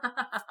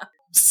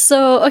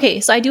 So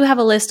I do have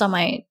a list on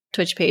my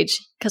Twitch page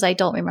because I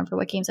don't remember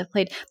what games I've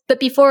played. But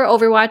before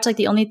Overwatch, like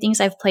the only things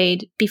I've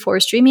played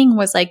before streaming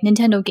was like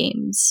Nintendo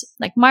games,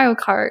 like Mario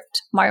Kart,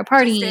 Mario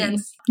Party,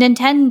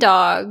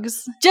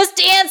 Nintendogs, Just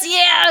Dance,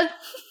 yeah!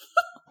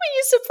 We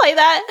used to play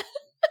that.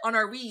 On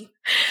our Wii.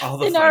 All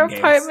the in fun our games.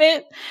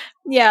 apartment.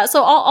 Yeah,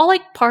 so all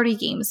like party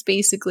games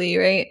basically,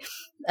 right?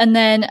 And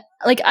then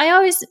like I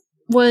always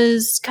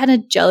was kind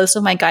of jealous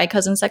of my guy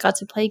cousins that got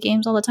to play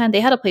games all the time.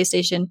 They had a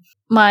PlayStation.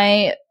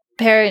 My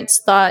parents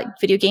thought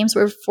video games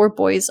were for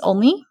boys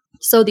only.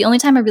 So the only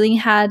time I really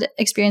had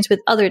experience with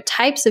other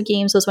types of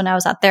games was when I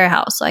was at their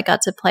house. So I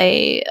got to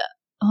play,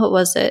 what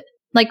was it?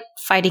 Like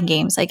fighting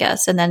games, I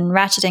guess. And then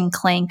Ratchet and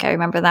Clank, I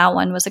remember that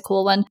one was a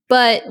cool one.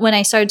 But when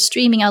I started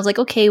streaming, I was like,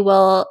 okay,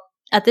 well,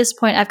 at this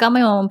point, I've got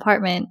my own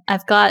apartment.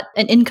 I've got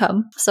an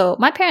income. So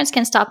my parents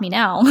can't stop me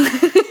now.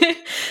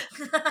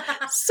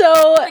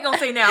 So I'm going to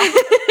say now.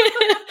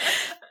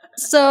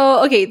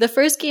 So, the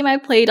first game I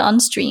played on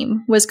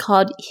stream was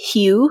called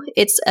Hue.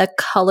 It's a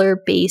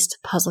color-based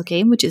puzzle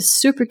game, which is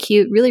super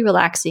cute, really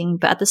relaxing,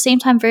 but at the same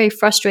time very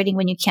frustrating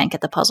when you can't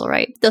get the puzzle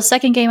right. The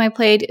second game I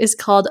played is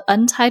called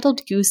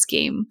Untitled Goose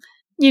Game.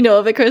 You know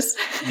of it, Chris?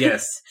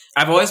 Yes.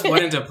 I've always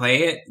wanted to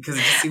play it because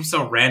it just seems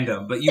so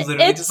random, but you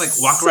literally just like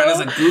walk around as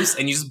a goose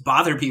and you just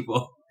bother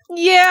people.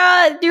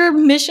 Yeah, your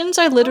missions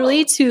are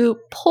literally to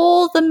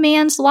pull the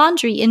man's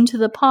laundry into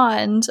the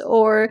pond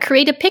or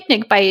create a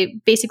picnic by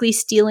basically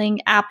stealing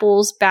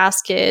apples,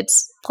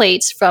 baskets,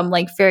 plates from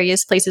like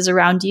various places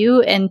around you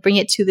and bring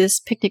it to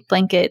this picnic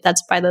blanket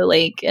that's by the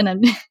lake.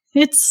 And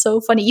it's so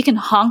funny. You can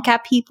honk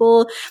at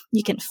people.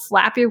 You can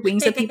flap your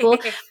wings at people.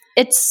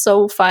 It's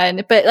so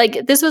fun. But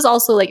like this was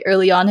also like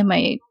early on in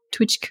my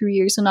Twitch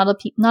career, so not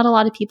a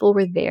lot of people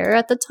were there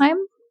at the time.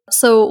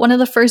 So one of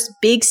the first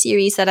big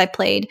series that I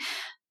played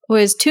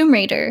was Tomb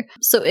Raider.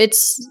 So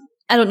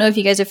I don't know if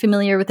you guys are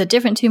familiar with the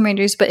different Tomb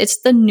Raiders, but it's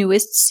the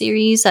newest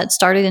series that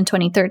started in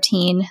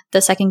 2013.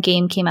 The second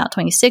game came out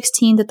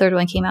 2016. The third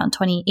one came out in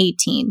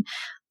 2018.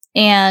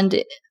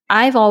 And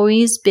I've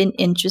always been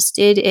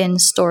interested in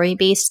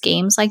story-based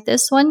games like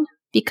this one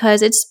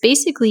because it's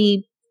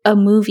basically a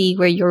movie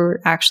where you're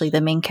actually the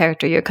main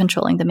character. You're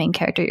controlling the main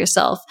character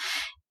yourself.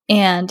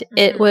 And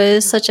it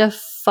was such a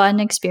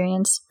fun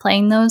experience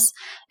playing those.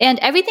 And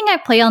everything I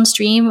play on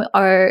stream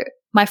are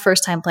my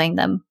first time playing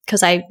them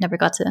because I never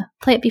got to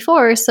play it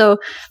before. So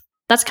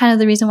that's kind of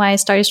the reason why I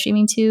started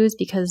streaming too, is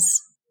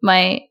because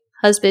my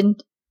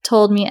husband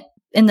told me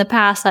in the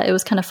past that it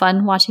was kind of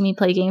fun watching me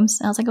play games.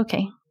 And I was like,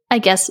 okay, I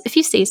guess if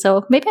you say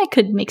so, maybe I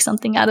could make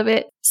something out of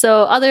it.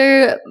 So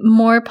other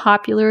more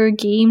popular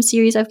game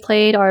series I've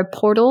played are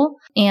Portal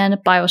and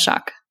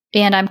BioShock.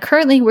 And I'm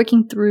currently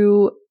working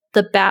through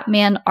the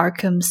Batman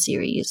Arkham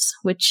series,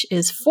 which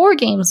is 4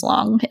 games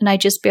long, and I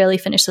just barely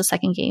finished the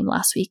second game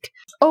last week.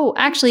 Oh,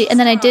 actually, and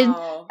then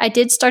I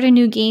did start a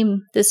new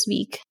game this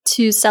week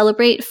to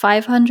celebrate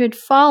 500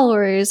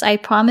 followers. I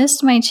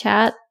promised my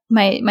chat,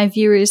 my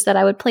viewers, that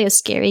I would play a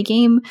scary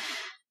game.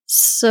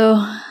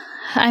 So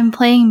I'm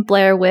playing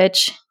Blair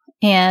Witch,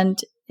 and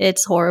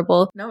it's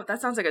horrible. No,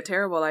 that sounds like a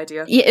terrible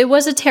idea. Yeah, it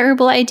was a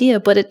terrible idea,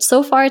 but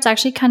so far it's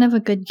actually kind of a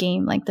good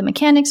game. Like, the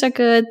mechanics are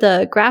good,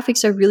 the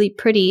graphics are really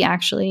pretty,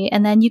 actually,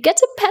 and then you get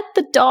to pet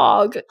the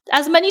dog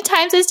as many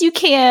times as you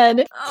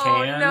can.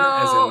 Oh,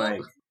 no. As in,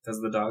 like,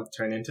 does the dog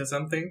turn into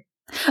something?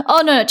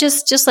 Oh no,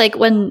 just like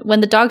when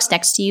the dog's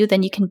next to you,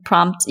 then you can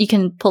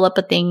pull up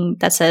a thing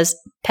that says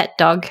pet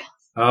dog.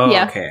 Oh,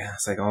 yeah. Okay.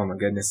 It's like, oh my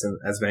goodness, and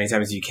as many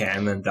times as you can,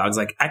 and then the dog's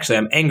like, actually,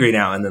 I'm angry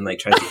now, and then like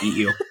tries to eat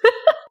you.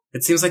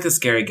 It seems like a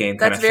scary game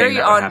kind That's of thing.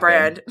 very on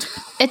brand.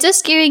 It's a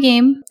scary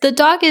game. The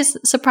dog is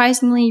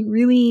surprisingly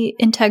really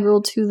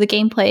integral to the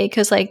gameplay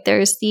because like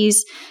there's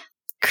these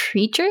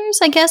creatures,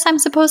 I guess, I'm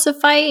supposed to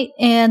fight,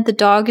 and the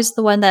dog is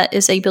the one that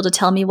is able to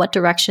tell me what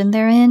direction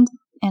they're in.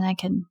 And I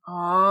can.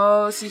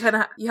 Oh, so you kind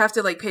of you have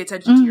to like pay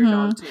attention to your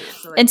dog too.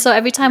 So, like, and so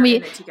every time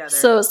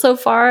so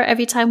far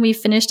every time we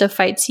finished a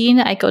fight scene,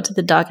 I go to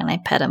the dog and I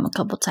pet him a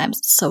couple times.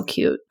 It's so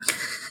cute.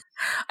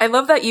 I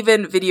love that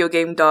even video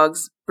game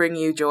dogs bring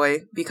you joy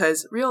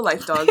because real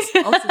life dogs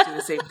also do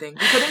the same thing.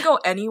 We couldn't go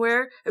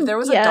anywhere if there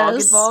was a dog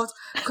involved.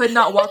 Could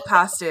not walk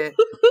past it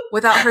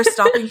without her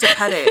stopping to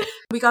pet it.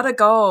 We gotta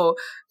go.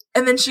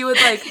 And then she would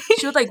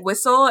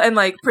whistle and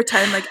like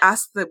pretend like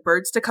ask the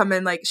birds to come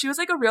in. Like she was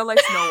like a real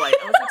life Snow White.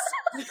 I was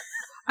like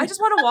I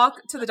just want to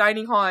walk to the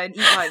dining hall and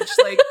eat lunch.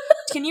 Like,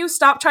 can you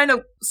stop trying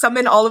to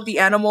summon all of the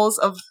animals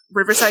of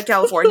Riverside,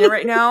 California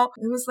right now?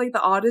 It was like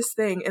the oddest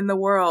thing in the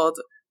world.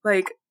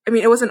 Like, I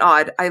mean, it wasn't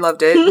odd. I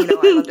loved it. You know,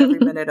 I loved every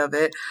minute of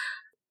it.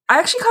 I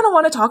actually kind of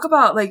want to talk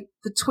about like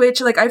the Twitch.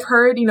 Like I've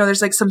heard, you know,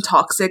 there's like some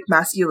toxic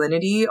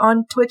masculinity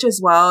on Twitch as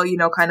well. You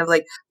know, kind of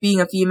like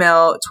being a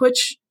female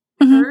Twitch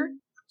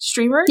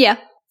streamer? Yeah,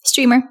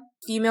 streamer.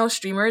 Female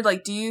streamer.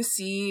 Like, do you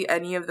see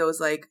any of those,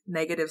 like,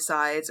 negative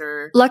sides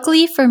or...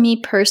 Luckily for me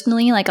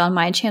personally, like on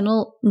my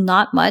channel,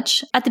 not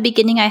much. At the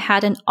beginning, I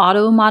had an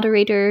auto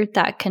moderator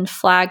that can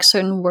flag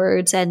certain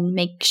words and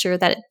make sure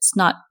that it's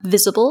not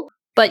visible.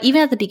 But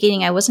even at the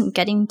beginning, I wasn't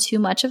getting too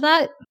much of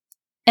that.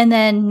 And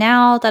then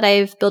now that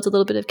I've built a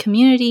little bit of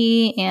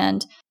community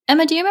and...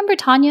 Emma, do you remember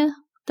Tanya,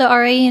 the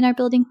RA in our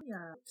building? Yeah.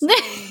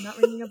 Not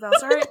ringing a bell.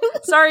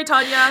 Sorry,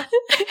 Tanya.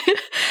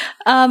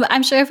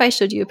 I'm sure if I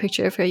showed you a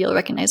picture of her, you'll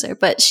recognize her.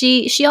 But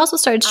she also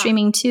started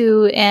streaming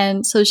too,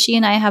 and so she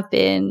and I have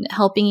been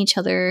helping each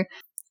other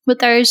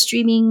with our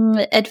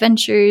streaming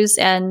adventures.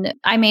 And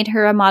I made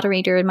her a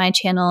moderator in my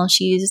channel.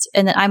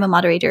 And then I'm a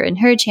moderator in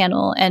her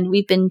channel, and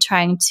we've been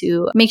trying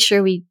to make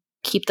sure we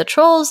keep the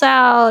trolls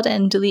out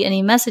and delete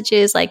any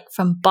messages like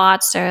from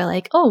bots that are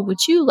like, "Oh,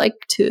 would you like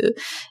to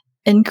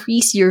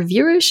increase your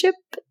viewership?"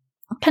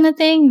 kind of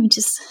thing.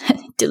 Just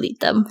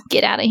delete them,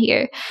 get out of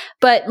here.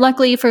 But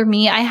luckily for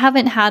me, I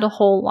haven't had a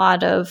whole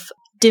lot of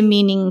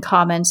demeaning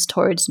comments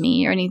towards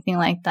me or anything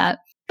like that.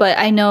 But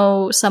I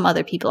know some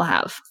other people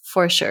have,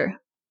 for sure.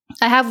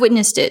 I have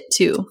witnessed it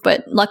too,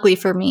 but luckily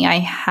for me, I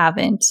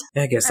haven't.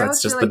 Yeah, I guess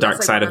that's just the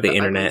dark side of the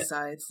internet.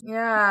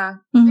 Yeah.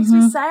 Makes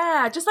me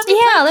sad. Just let me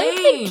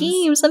play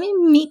games. Let me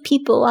meet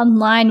people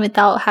online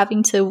without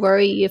having to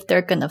worry if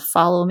they're going to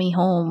follow me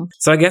home.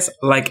 So I guess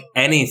like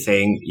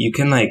anything, you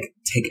can like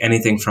take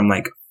anything from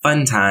like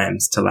fun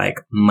times to like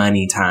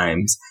money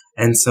times.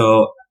 And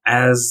so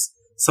as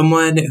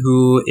someone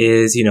who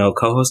is, you know,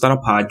 co-host on a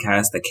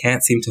podcast that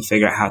can't seem to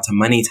figure out how to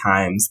money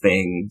times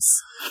things...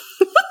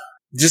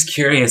 Just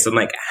curious on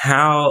like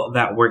how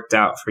that worked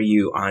out for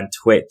you on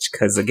Twitch.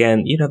 Cause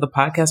again, you know, the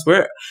podcast,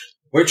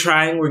 we're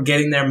trying, we're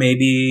getting there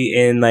maybe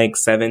in like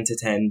 7 to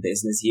 10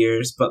 business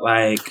years, but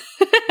like,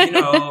 you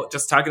know,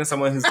 just talking to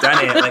someone who's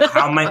done it, like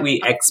how might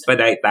we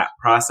expedite that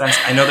process?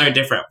 I know there are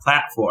different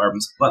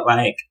platforms, but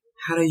like,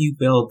 how do you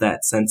build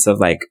that sense of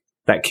like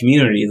that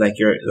community, like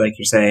you're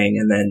saying,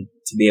 and then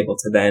to be able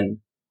to then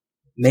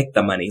make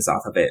the monies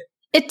off of it?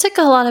 It took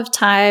a lot of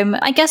time.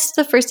 I guess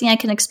the first thing I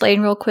can explain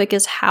real quick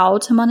is how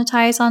to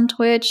monetize on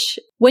Twitch.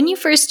 When you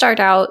first start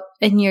out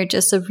and you're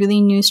just a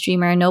really new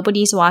streamer,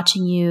 nobody's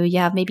watching you. You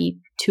have maybe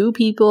 2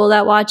 people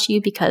that watch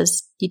you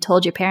because you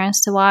told your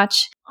parents to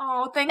watch.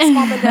 Oh, thanks,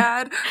 Mom and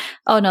Dad.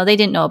 Oh, no, they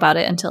didn't know about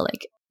it until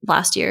like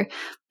last year.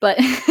 But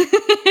I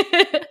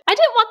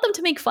didn't want them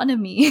to make fun of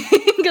me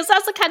because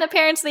that's the kind of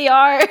parents they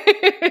are.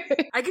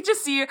 I could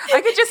just see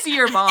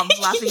your mom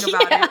laughing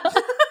about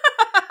it.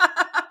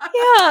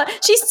 Yeah,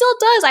 she still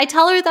does. I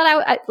tell her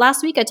that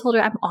last week I told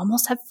her I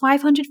almost have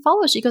 500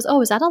 followers. She goes,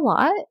 "Oh, is that a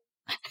lot?"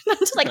 I'm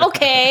just like,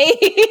 okay.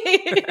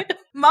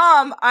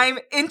 Mom, I'm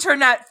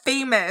internet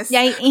famous.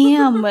 Yeah, I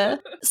am.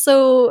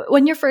 So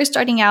when you're first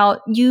starting out,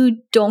 you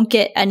don't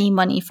get any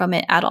money from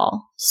it at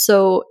all.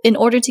 So in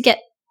order to get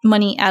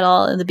money at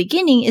all in the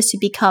beginning is to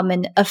become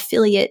an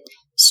affiliate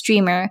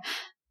streamer.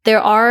 There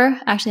are,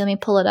 actually, let me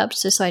pull it up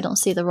just so I don't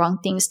say the wrong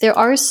things. There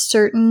are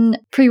certain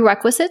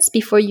prerequisites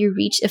before you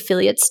reach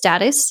affiliate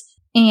status,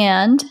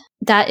 and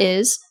that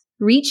is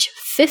reach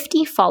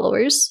 50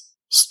 followers,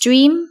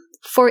 stream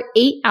for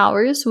 8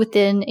 hours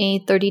within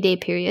a 30-day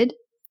period,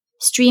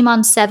 stream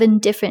on 7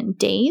 different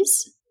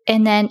days,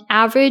 and then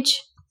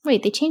average,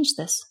 wait, they changed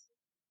this.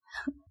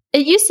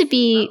 It used to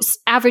be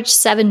average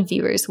 7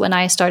 viewers when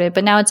I started,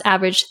 but now it's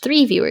average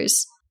 3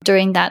 viewers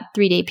during that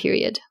 3-day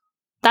period.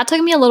 That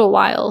took me a little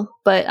while,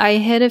 but I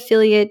hit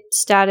affiliate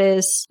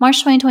status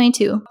March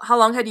 2022. How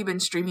long had you been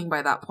streaming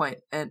by that point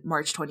in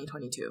March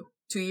 2022?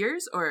 2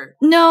 years or?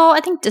 No, I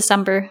think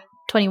December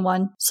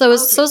 21. So it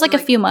was like a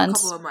few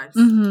months. A couple of months.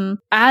 Mm-hmm.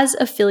 As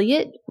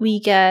affiliate, we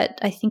get,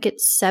 I think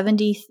it's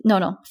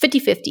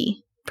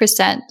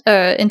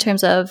 50-50% in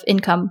terms of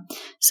income.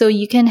 So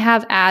you can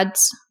have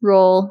ads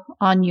roll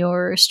on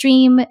your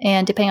stream,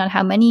 and depending on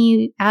how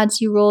many ads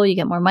you roll, you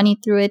get more money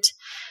through it.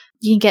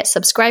 You can get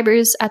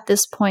subscribers at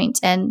this point,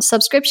 and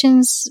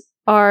subscriptions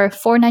are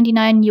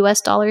 $4.99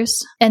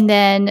 US. And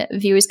then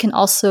viewers can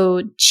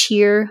also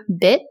cheer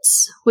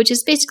bits, which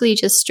is basically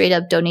just straight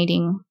up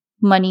donating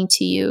money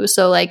to you.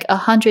 So like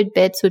 100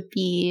 bits would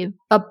be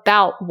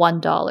about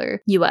 $1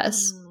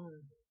 US.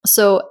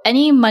 So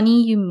any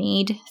money you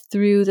made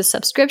through the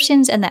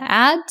subscriptions and the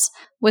ads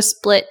was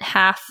split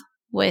half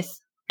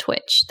with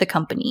Twitch, the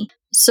company.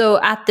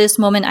 So at this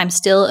moment, I'm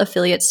still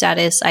affiliate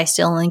status. I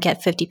still only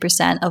get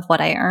 50% of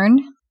what I earn,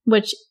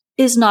 which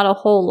is not a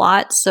whole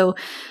lot. So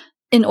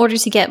in order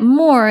to get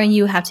more,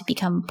 you have to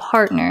become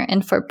partner.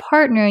 And for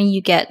partner,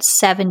 you get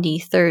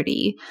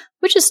 70-30,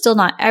 which is still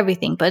not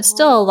everything, but it's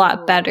still a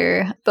lot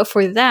better. But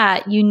for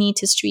that, you need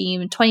to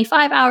stream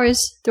 25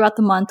 hours throughout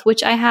the month,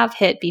 which I have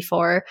hit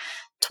before,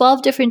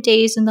 12 different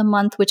days in the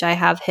month, which I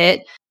have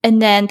hit.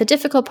 And then the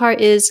difficult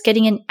part is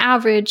getting an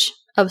average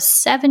of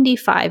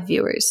 75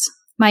 viewers.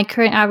 My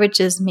current average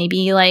is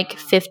maybe like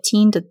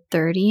 15 to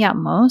 30 at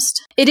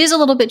most. It is a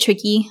little bit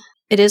tricky.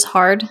 It is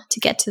hard to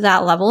get to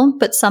that level,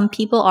 but some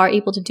people are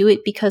able to do it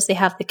because they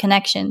have the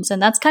connections.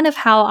 And that's kind of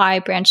how I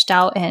branched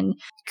out and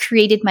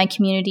created my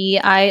community.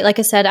 Like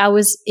I said, I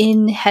was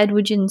in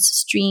Hedwigin's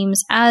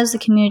streams as a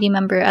community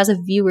member, as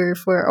a viewer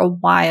for a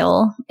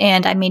while,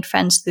 and I made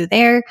friends through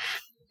there.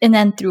 And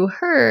then through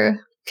her,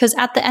 because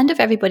at the end of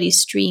everybody's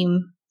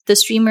stream, the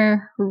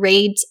streamer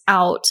raids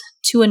out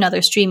to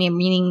another streamer,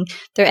 meaning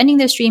they're ending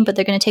their stream, but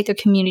they're going to take their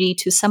community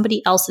to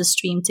somebody else's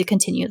stream to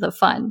continue the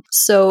fun.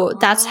 So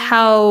that's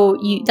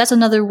that's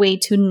another way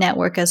to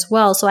network as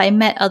well. So I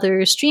met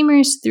other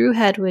streamers through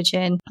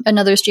Hedwigin.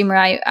 Another streamer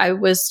I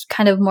was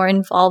kind of more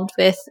involved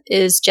with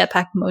is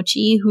Jetpack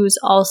Mochi, who's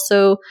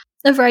also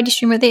a variety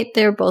streamer.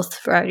 They're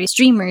both variety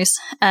streamers,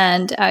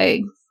 and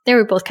they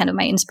were both kind of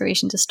my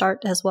inspiration to start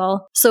as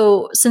well.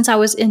 So since I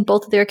was in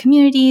both of their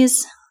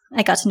communities,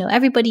 I got to know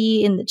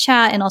everybody in the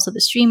chat and also the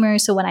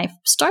streamers. So when I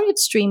started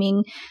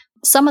streaming,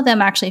 some of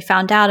them actually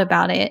found out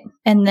about it.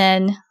 And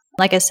then,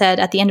 like I said,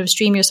 at the end of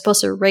stream, you're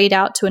supposed to raid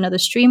out to another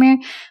streamer.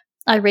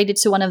 I raided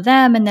to one of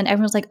them, and then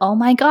everyone's like, oh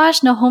my gosh,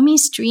 NhaHomie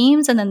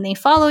streams. And then they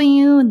follow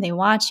you and they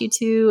watch you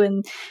too.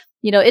 And,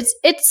 you know, it's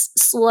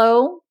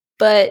slow,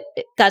 but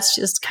that's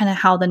just kind of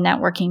how the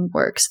networking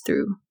works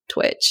through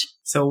Twitch.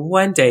 So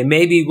one day,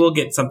 maybe we'll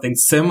get something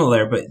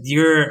similar, but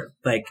you're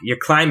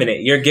climbing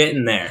it. You're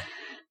getting there.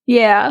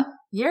 Yeah.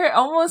 You're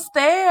almost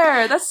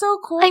there. That's so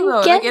cool,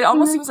 though. Like, it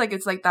almost seems like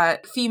it's like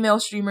that female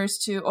streamers,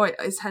 too. Or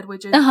is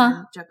Hedwigin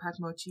and Jetpack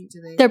Mochi,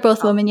 They're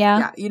both women, yeah.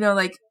 Yeah, you know,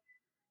 like,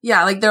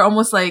 yeah, like, they're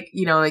almost like,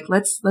 you know, like,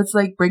 let's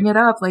like, bring it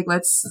up. Like,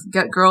 let's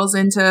get girls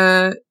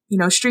into, you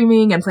know,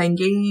 streaming and playing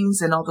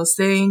games and all those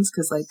things.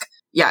 Because, like,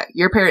 yeah,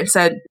 your parents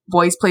said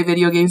boys play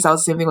video games. That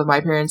was the same thing with my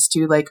parents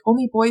too. Like,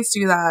 only boys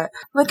do that.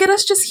 Look at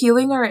us just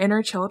healing our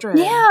inner children.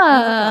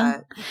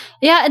 Yeah.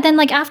 Yeah. And then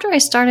like after I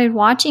started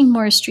watching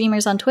more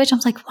streamers on Twitch, I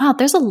was like, wow,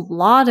 there's a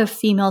lot of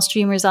female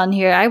streamers on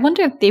here. I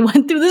wonder if they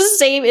went through the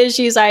same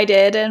issues I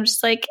did. And I'm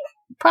just like,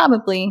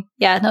 probably.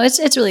 Yeah, no, it's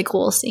really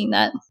cool seeing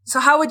that. So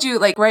how would you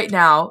like right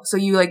now? So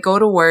you like go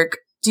to work.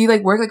 Do you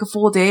like work like a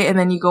full day and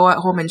then you go at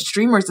home and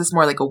stream, or is this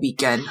more like a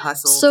weekend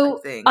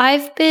hustle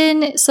type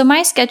thing? So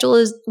my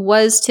schedule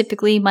was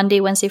typically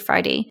Monday, Wednesday,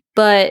 Friday,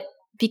 but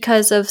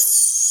because of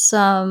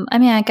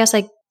I guess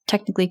I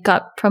technically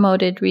got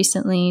promoted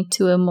recently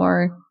to a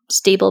more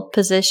stable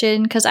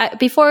position, because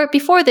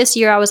before this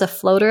year I was a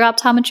floater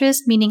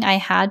optometrist, meaning I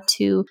had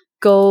to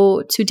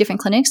go to different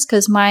clinics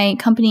because my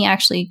company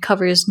actually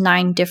covers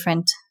 9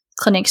 different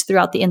clinics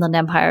throughout the Inland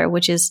Empire,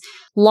 which is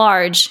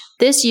large.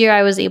 This year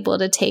I was able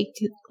to take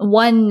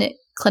one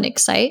clinic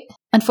site.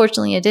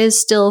 Unfortunately, it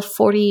is still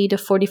 40 to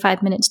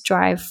 45 minutes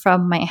drive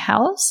from my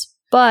house,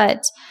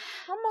 but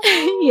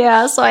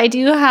yeah, so I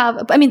do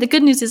have, I mean, the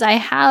good news is I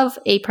have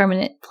a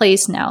permanent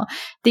place now.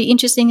 The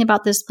interesting thing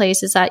about this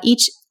place is that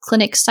each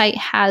clinic site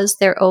has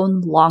their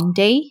own long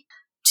day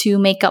to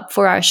make up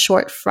for our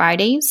short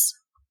Fridays.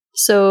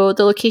 So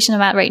the location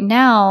I'm at right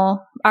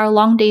now, our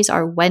long days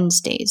are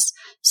Wednesdays.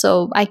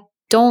 So I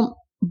don't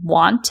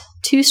want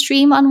to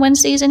stream on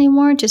Wednesdays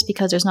anymore just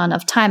because there's not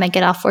enough time. I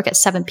get off work at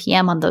 7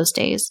 p.m. on those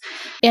days.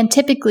 And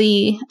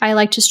typically, I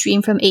like to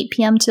stream from 8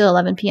 p.m. to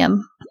 11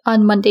 p.m.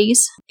 on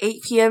Mondays. 8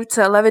 p.m.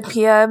 to 11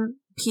 p.m.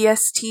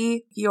 PST,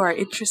 you are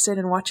interested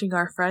in watching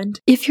our friend?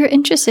 If you're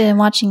interested in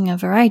watching a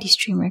variety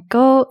streamer,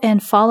 go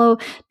and follow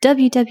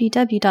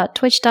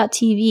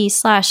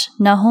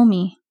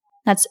www.twitch.tv/NhaHomie.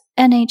 That's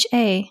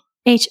NhaHomie.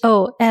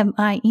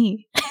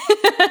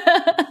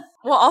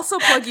 We'll also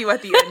plug you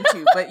at the end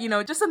too, but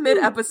just a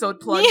mid-episode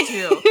plug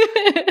too.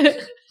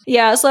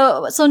 Yeah,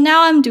 so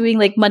now I'm doing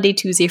like Monday,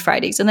 Tuesday,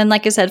 Fridays. And then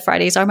like I said,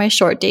 Fridays are my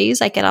short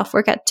days. I get off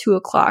work at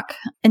 2:00.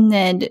 And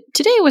then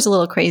today was a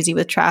little crazy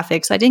with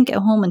traffic, so I didn't get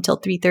home until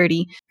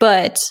 3:30.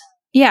 But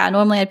yeah,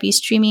 normally I'd be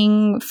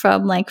streaming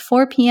from like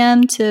 4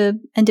 p.m.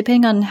 and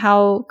depending on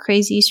how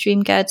crazy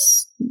stream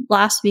gets,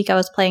 last week I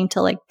was playing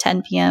till like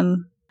 10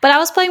 p.m. But I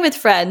was playing with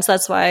friends,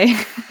 that's why.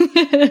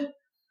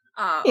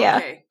 Yeah.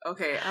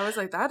 Okay. I was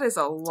like, that is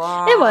a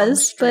long It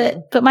was,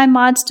 stream. but my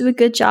mods do a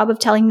good job of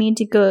telling me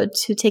to go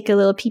to take a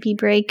little pee-pee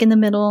break in the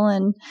middle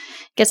and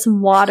get some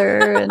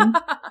water and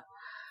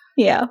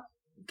yeah.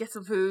 Get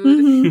some food.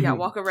 Mm-hmm. Yeah,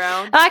 walk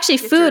around. Actually,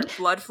 get food. your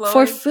blood flowing.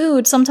 For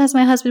food, sometimes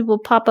my husband will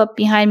pop up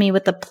behind me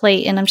with a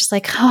plate and I'm just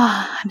like,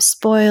 I'm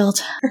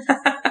spoiled.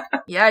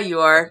 Yeah,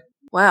 you are.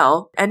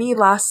 Well, any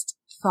last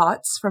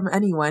thoughts from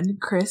anyone?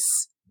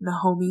 Kris,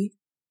 NhaHomie?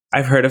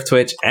 I've heard of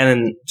Twitch,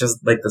 and just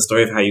like the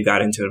story of how you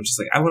got into it, I'm just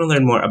like, I want to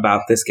learn more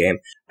about this game.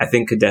 I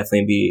think could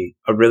definitely be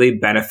a really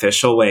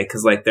beneficial way,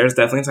 because like there's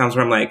definitely times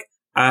where I'm like,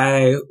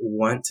 I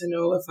want to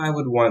know if I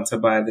would want to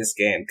buy this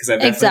game, because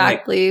I've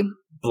definitely like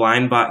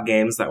blind bought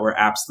games that were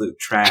absolute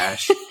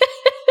trash.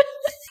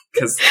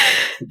 Because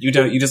you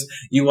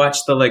watch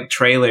the like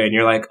trailer and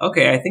you're like,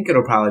 okay, I think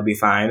it'll probably be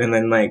fine, and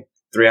then like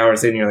 3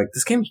 hours in, you're like,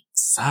 this game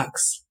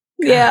sucks.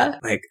 God. Yeah.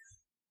 Like,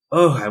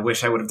 oh, I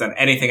wish I would have done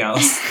anything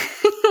else.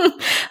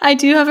 I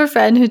do have a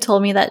friend who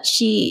told me that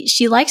she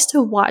likes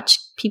to watch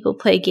people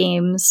play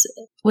games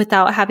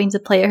without having to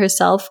play it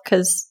herself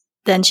because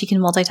then she can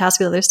multitask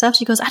with other stuff.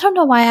 She goes, I don't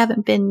know why I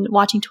haven't been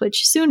watching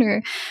Twitch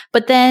sooner.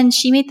 But then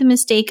she made the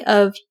mistake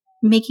of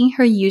making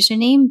her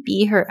username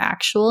be her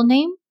actual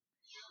name.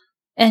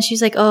 And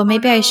she's like, oh,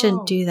 maybe I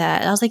shouldn't do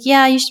that. And I was like,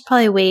 yeah, you should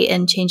probably wait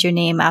and change your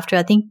name after,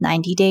 I think,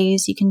 90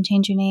 days you can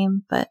change your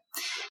name. But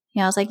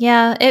yeah, I was like,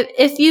 yeah,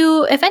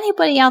 if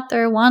anybody out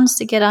there wants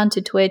to get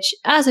onto Twitch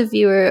as a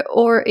viewer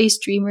or a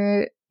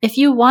streamer, if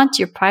you want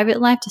your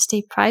private life to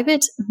stay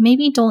private,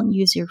 maybe don't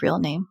use your real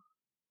name.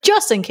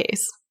 Just in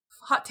case.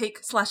 Hot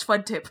take /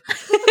 fun tip. /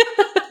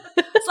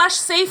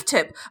 safe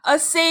tip. A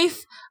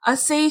safety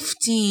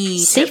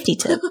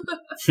tip.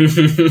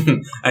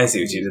 I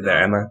see what you did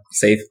there, Emma.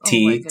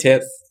 Safety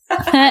tip.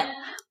 I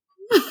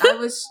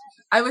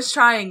was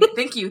trying.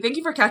 Thank you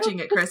for catching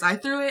it, Kris. I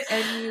threw it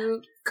and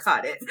you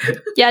caught it.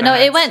 Yeah, no,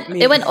 it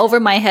went over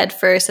my head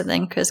first, and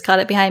then Kris caught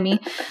it behind me.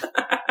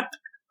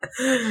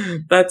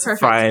 That's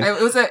perfect. Fine.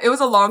 It was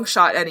a long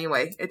shot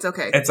anyway. It's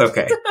okay. It's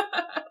okay.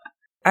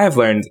 I have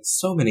learned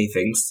so many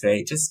things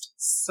today, just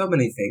so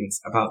many things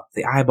about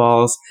the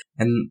eyeballs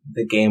and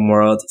the game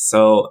world.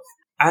 So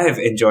I have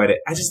enjoyed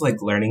it. I just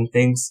like learning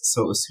things,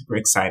 so it was super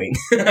exciting.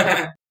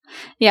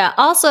 Yeah.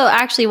 Also,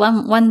 actually,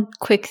 one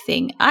quick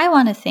thing. I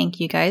want to thank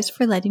you guys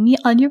for letting me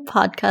on your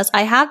podcast.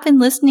 I have been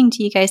listening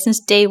to you guys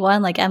since day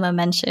one, like Emma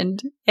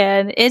mentioned,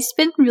 and it's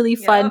been really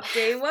fun. Yep,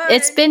 day one.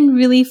 It's been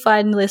really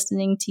fun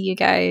listening to you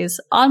guys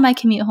on my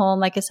commute home.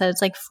 Like I said,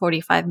 it's like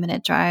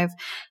 45-minute drive,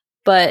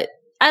 but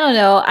I don't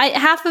know.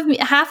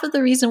 Half of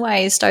the reason why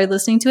I started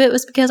listening to it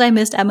was because I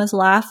missed Emma's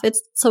laugh.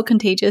 It's so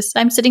contagious.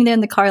 I'm sitting there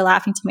in the car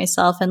laughing to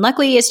myself, and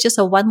luckily it's just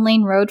a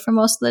 1-lane road for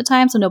most of the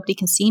time, so nobody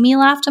can see me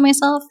laugh to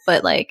myself.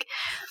 But like,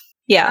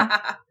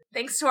 yeah.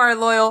 Thanks to our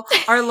loyal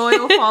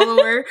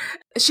follower.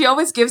 She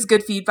always gives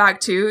good feedback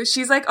too.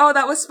 She's like, "Oh,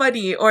 that was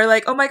funny," or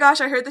like, "Oh my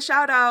gosh, I heard the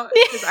shout out."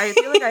 Because I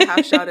feel like I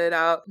have shouted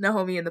out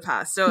NhaHomie in the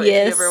past. So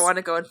yes. If you ever want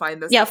to go and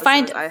find those,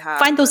 episodes,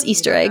 find those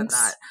Easter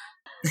eggs.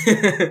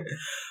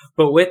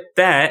 But with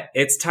that,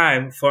 it's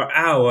time for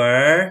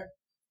our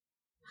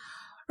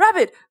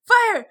rapid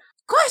fire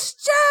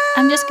question.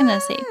 I'm just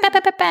gonna say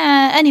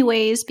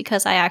anyways,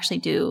 because I actually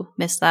do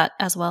miss that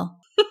as well.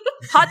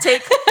 Hot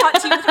take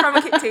from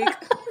a take.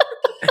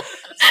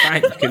 It's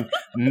fine, you can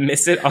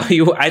miss it all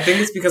you. I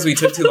think it's because we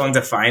took too long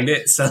to find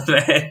it, so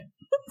that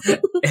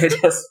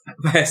it just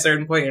by a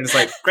certain point you're just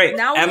like, great,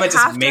 now Emma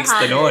just makes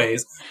the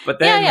noise. But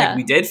then like,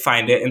 we did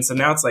find it, and so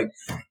now it's like,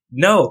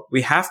 no,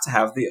 we have to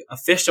have the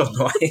official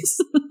noise.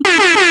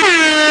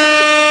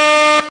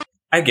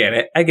 I get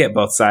it. I get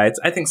both sides.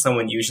 I think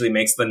someone usually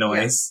makes the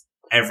noise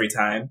every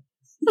time.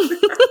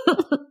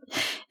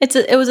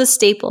 It was a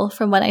staple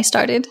from when I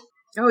started.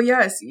 Oh,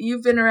 yes.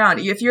 You've been around.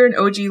 If you're an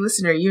OG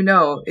listener, you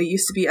know it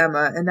used to be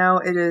Emma, and now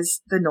it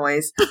is the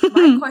noise.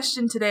 My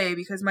question today,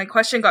 because my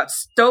question got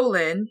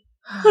stolen.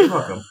 You're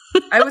welcome.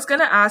 I was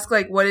going to ask,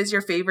 like, what is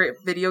your favorite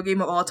video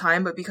game of all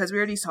time? But because we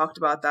already talked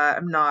about that,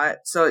 I'm not.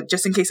 So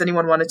just in case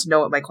anyone wanted to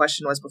know what my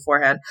question was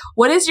beforehand.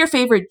 What is your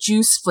favorite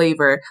juice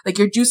flavor? Like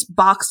your juice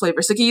box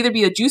flavor. So it can either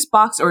be a juice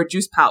box or a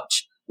juice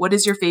pouch. What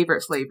is your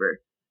favorite flavor?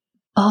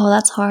 Oh,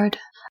 that's hard.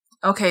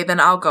 Okay, then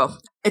I'll go.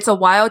 It's a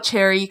wild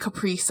cherry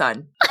Capri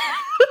Sun.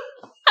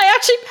 I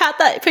actually had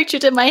that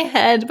pictured in my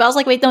head, but I was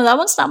like, wait, no, that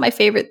one's not my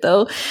favorite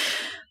though.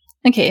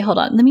 Okay, hold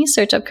on. Let me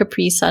search up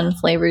Capri Sun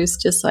flavors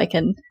just so I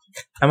can.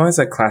 I'm always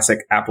a classic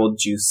apple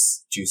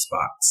juice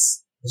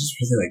box. I just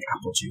really like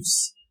apple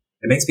juice.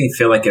 It makes me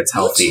feel like it's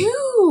healthy. Me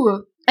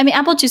too. I mean,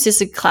 apple juice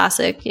is a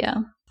classic, yeah.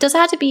 Does it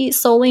have to be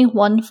solely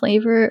one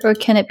flavor, or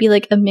can it be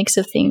like a mix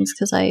of things?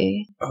 Because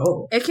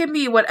It can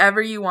be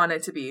whatever you want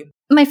it to be.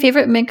 my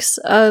favorite mix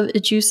of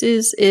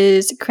juices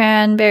is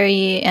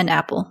cranberry and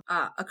apple.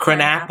 A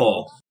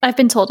Cranapple. I've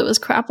been told it was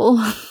crapple.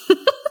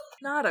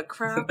 Not a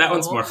crap. That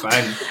one's more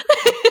fun.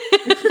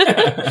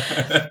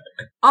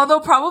 Although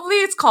probably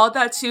it's called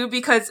that too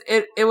because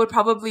it would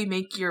probably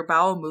make your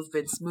bowel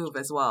movements move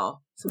as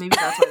well. So maybe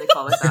that's why they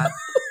call it that.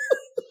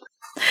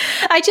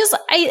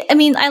 I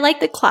mean, I like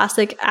the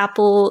classic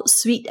apple,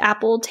 sweet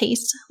apple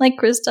taste like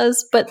Kris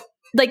does, but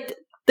like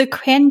the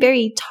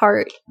cranberry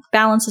tart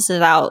balances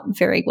it out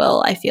very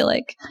well, I feel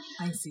like.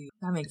 I see.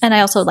 That makes sense. And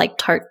I also like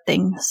tart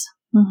things.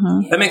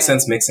 Mm-hmm. That makes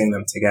sense mixing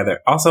them together.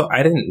 Also,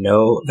 I didn't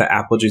know that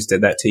apple juice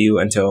did that to you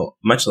until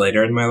much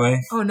later in my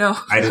life. Oh, no.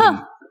 I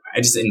didn't.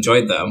 I just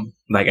enjoyed them.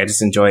 Like, I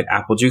just enjoyed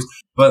apple juice.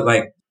 But,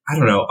 like, I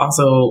don't know.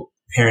 Also,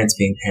 parents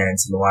being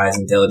parents and wise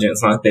and diligent,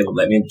 it's not like they would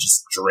let me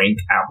just drink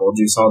apple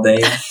juice all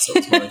day. So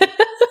it's more like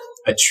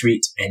a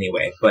treat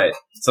anyway. But,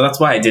 so that's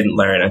why I didn't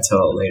learn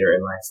until later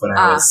in life when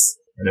I was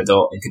an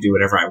adult and could do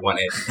whatever I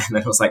wanted. And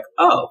then I was like,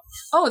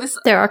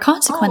 there are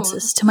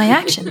consequences to my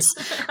actions.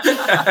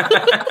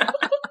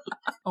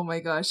 Oh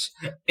my gosh.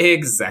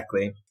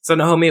 Exactly. So,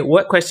 NhaHomie,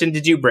 what question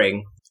did you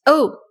bring?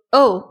 Oh,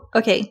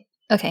 okay.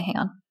 Okay, hang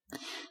on.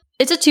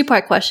 It's a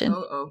 2-part question.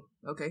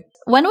 Okay.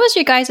 When was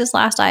your guys'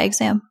 last eye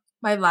exam?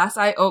 My last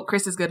eye. Oh,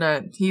 Kris is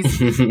gonna.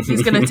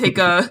 He's gonna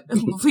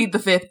plead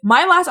the fifth.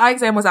 My last eye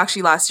exam was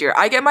actually last year.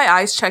 I get my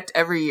eyes checked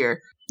every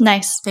year.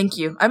 Nice. Thank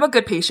you. I'm a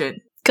good patient.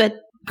 Good.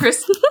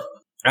 Kris.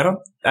 I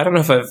don't know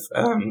if I've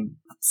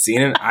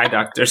seen an eye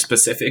doctor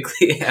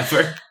specifically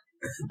ever.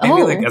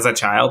 Maybe like as a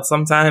child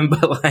sometime,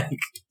 but like,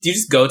 do you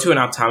just go to an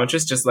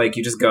optometrist? Just like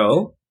you just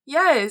go?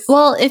 Yes.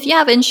 Well, if you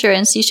have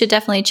insurance, you should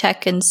definitely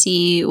check and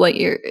see what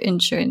your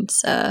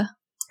insurance. I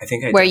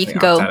think where you can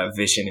go. Opt out of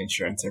vision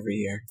insurance every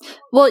year.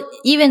 Well,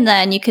 even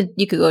then, you could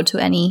go to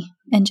any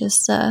and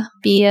just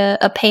be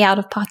a pay out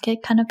of pocket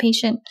kind of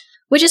patient,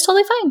 which is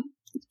totally fine.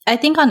 I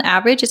think on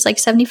average, it's like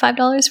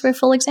 $75 for a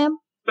full exam.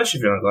 Especially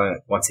if you're only going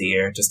once a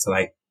year, just to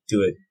like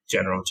do a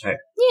general check.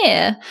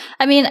 Yeah.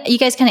 I mean, you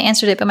guys kind of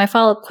answered it, but my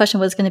follow-up question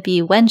was going to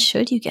be, when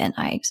should you get an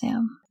eye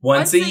exam?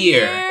 Once a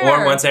year.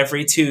 Or once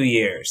every 2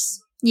 years.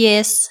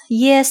 Yes.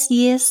 Once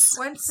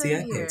See, a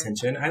I pay year.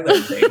 attention. I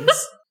learn things.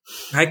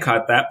 I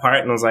caught that part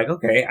and was like,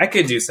 okay, I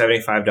could do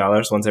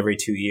 $75 once every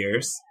 2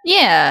 years.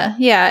 Yeah.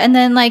 And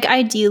then, like,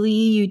 ideally,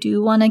 you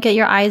do want to get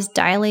your eyes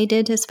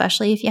dilated,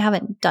 especially if you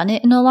haven't done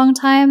it in a long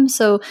time.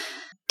 So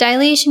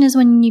dilation is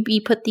when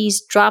you put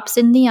these drops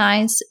in the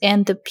eyes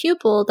and the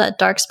pupil, that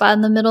dark spot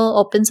in the middle,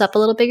 opens up a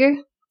little bigger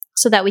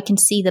so that we can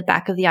see the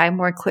back of the eye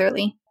more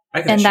clearly.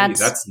 I can assure you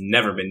that's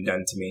never been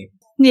done to me.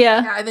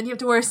 Yeah, and then you have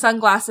to wear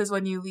sunglasses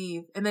when you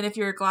leave. And then if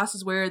you're a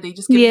glasses wearer, they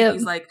just give you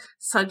these, like,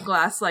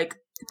 sunglass, like,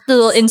 the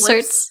little slips.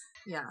 inserts.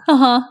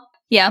 Yeah.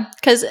 Yeah,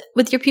 because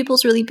with your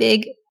pupils really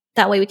big,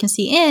 that way we can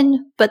see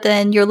in, but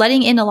then you're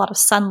letting in a lot of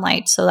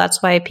sunlight, so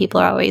that's why people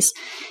are always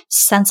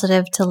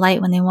sensitive to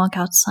light when they walk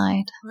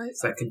outside. Right.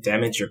 So that could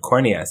damage your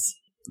corneas.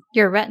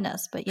 Your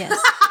retinas, but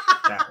yes.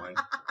 That one.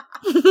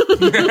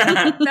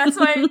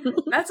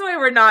 That's why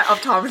we're not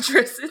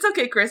optometrists. It's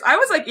okay, Kris. I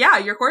was like, yeah,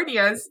 your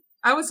corneas.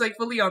 I was like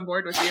fully on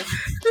board with you.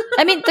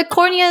 I mean, the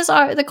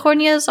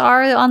corneas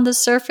are on the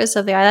surface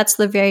of the eye. That's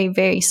the very,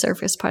 very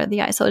surface part of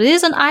the eye. So it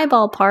is an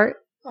eyeball part.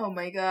 Oh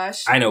my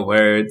gosh. I know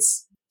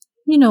words.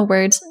 You know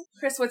words.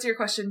 Kris, what's your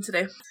question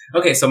today?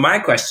 Okay, so my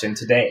question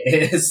today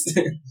is,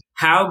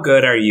 how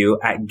good are you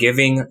at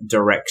giving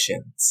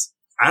directions?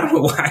 I don't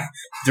know why.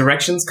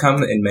 Directions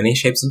come in many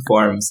shapes and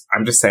forms.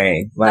 I'm just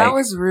saying. Like, that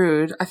was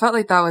rude. I felt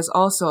like that was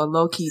also a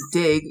low-key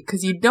dig,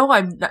 because you know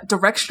I'm not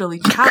directionally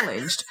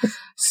challenged.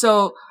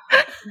 So,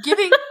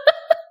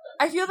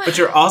 I feel like... But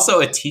you're also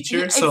a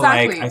teacher, so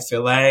exactly. like, I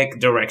feel like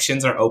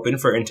directions are open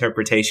for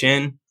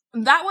interpretation.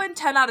 That one,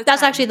 10 out of 10.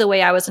 That's actually the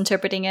way I was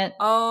interpreting it.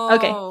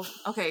 Oh.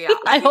 Okay, yeah.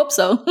 I hope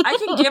so. I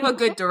can give a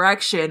good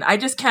direction. I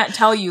just can't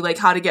tell you, like,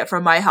 how to get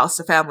from my house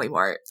to Family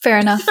Mart. Fair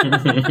enough.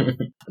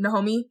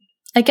 NhaHomie?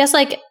 I guess,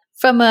 like,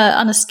 on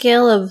a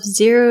scale of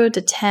 0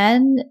 to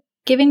 10,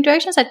 giving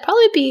directions, I'd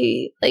probably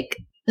be, like,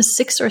 a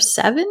 6 or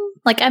 7.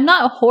 Like, I'm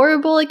not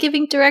horrible at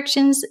giving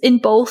directions in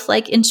both,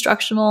 like,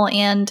 instructional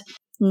and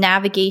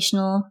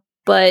navigational,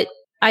 but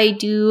I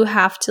do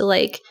have to,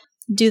 like,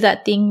 do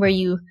that thing where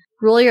you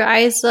roll your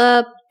eyes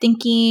up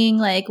thinking,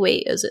 like,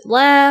 wait, is it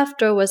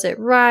left or was it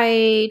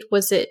right?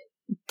 Was it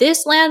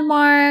this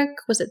landmark?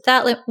 Was it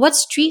that? What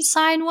street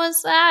sign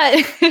was that?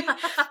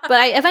 But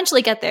I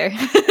eventually get there.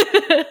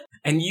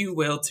 And you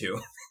will too.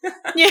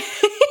 Yeah.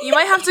 You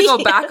might have to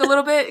go back a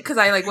little bit because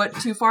I like went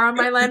too far on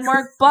my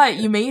landmark, but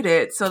you made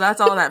it, so that's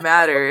all that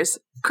matters.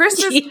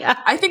 Chris is,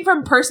 I think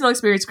from personal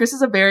experience, Chris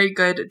is a very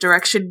good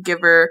direction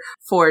giver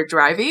for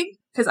driving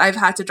because I've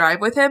had to drive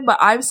with him, but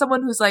I'm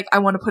someone who's like, I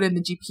want to put in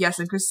the GPS,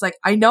 and Chris is like,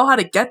 I know how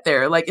to get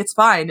there. Like, it's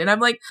fine. And I'm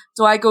like,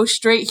 do I go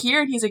straight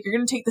here? And he's like, you're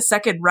going to take the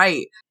second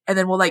right, and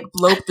then we'll like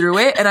blow through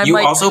it. And I'm you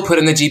like, also put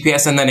in the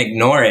GPS and then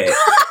ignore it.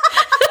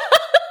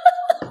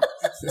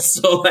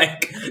 So,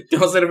 like,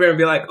 don't sit up here and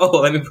be like,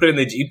 oh, let me put in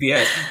the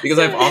GPS. Because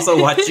I've also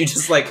watched you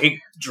just, like,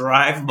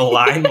 drive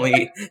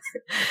blindly.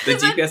 The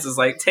GPS is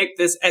like, take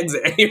this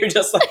exit. And you're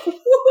just like, woo!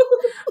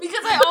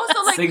 Because I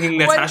also, like... Singing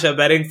Natasha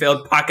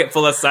Bedingfield, Pocket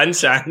Full of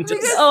Sunshine.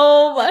 Just,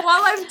 oh, my.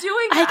 While I'm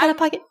doing I got a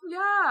pocket.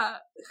 Yeah.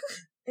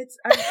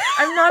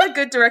 I'm not a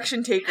good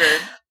direction taker.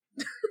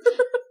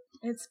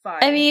 It's fine.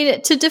 I mean,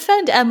 to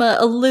defend Emma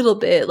a little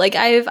bit, like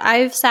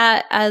I've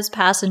sat as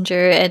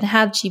passenger and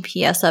have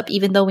GPS up,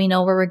 even though we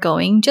know where we're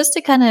going, just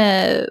to kind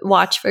of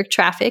watch for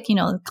traffic, you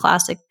know,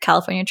 classic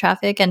California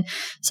traffic. And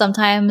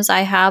sometimes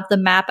I have the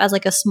map as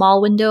like a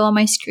small window on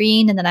my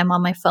screen, and then I'm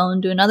on my phone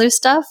doing other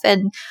stuff.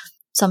 And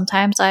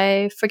sometimes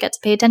I forget to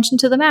pay attention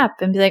to the map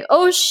and be like,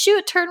 oh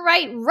shoot, turn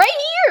right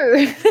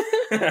here.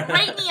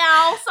 Right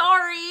meow,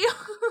 sorry.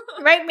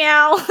 Right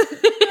meow.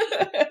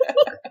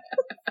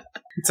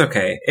 it's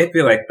okay. It'd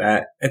be like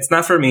that. It's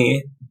not for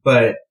me,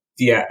 but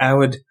yeah,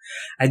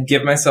 I'd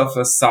give myself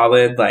a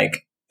solid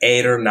like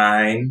 8 or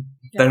 9.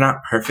 Yeah. They're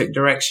not perfect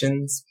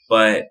directions,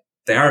 but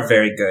they are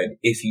very good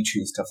if you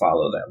choose to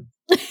follow them.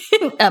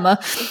 Emma.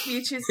 If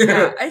you choose,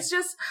 yeah. It's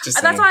just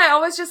that's why I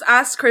always just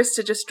ask Chris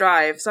to just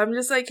drive. So I'm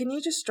just like, can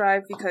you just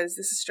drive because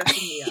this is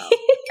stressing me out?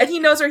 And he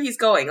knows where he's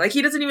going. Like,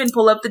 he doesn't even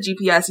pull up the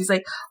GPS. He's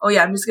like, oh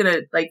yeah, I'm just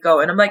gonna like go.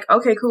 And I'm like,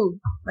 okay, cool.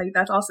 Like,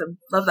 that's awesome.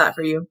 Love that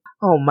for you.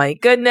 Oh my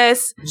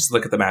goodness. Just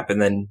look at the map and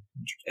then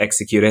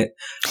execute it.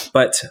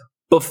 But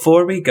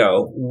before we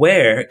go,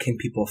 where can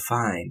people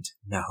find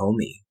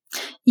NhaHomie?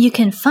 You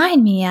can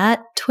find me at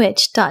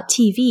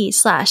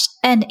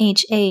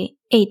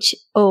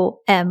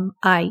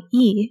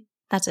twitch.tv/NhaHomie.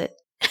 That's it.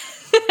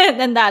 And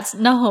then that's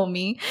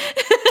NhaHomie.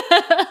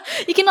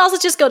 You can also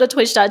just go to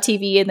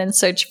twitch.tv and then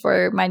search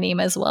for my name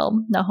as well,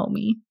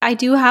 NhaHomie. I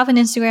do have an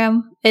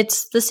Instagram.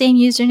 It's the same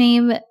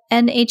username,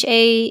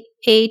 NhaHomie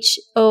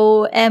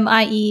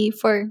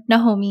for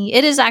NhaHomie.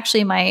 It is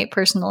actually my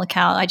personal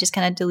account. I just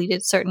kind of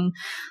deleted certain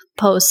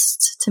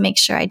posts to make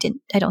sure I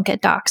don't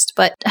get doxxed.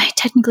 But I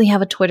technically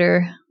have a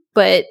Twitter,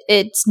 but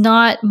it's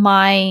not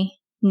my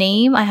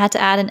name. I had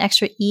to add an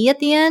extra E at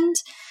the end.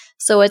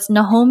 So it's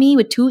NhaHomie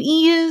with 2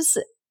 E's.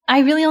 I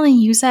really only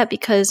use that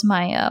because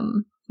my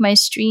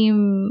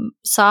stream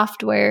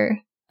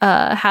software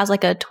has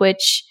like a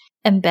Twitch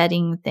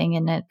embedding thing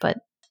in it, but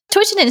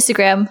Twitch and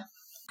Instagram.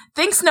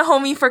 Thanks,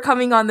 NhaHomie, for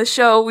coming on the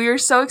show. We were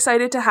so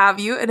excited to have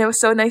you, and it was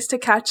so nice to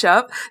catch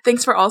up.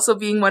 Thanks for also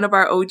being one of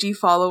our OG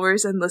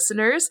followers and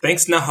listeners.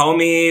 Thanks,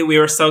 NhaHomie. We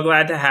were so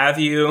glad to have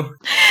you.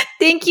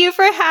 Thank you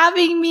for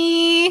having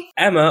me.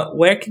 Emma,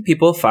 where can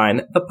people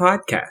find the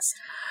podcast?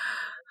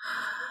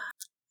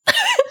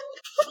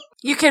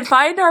 You can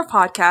find our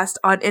podcast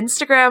on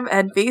Instagram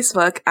and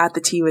Facebook at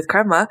The Tea with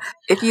Crema.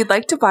 If you'd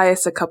like to buy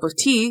us a cup of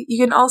tea,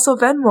 you can also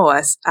Venmo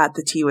us at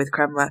The Tea with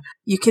Crema.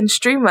 You can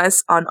stream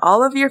us on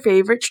all of your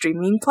favorite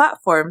streaming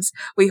platforms.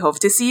 We hope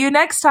to see you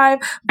next time.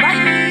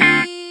 Bye!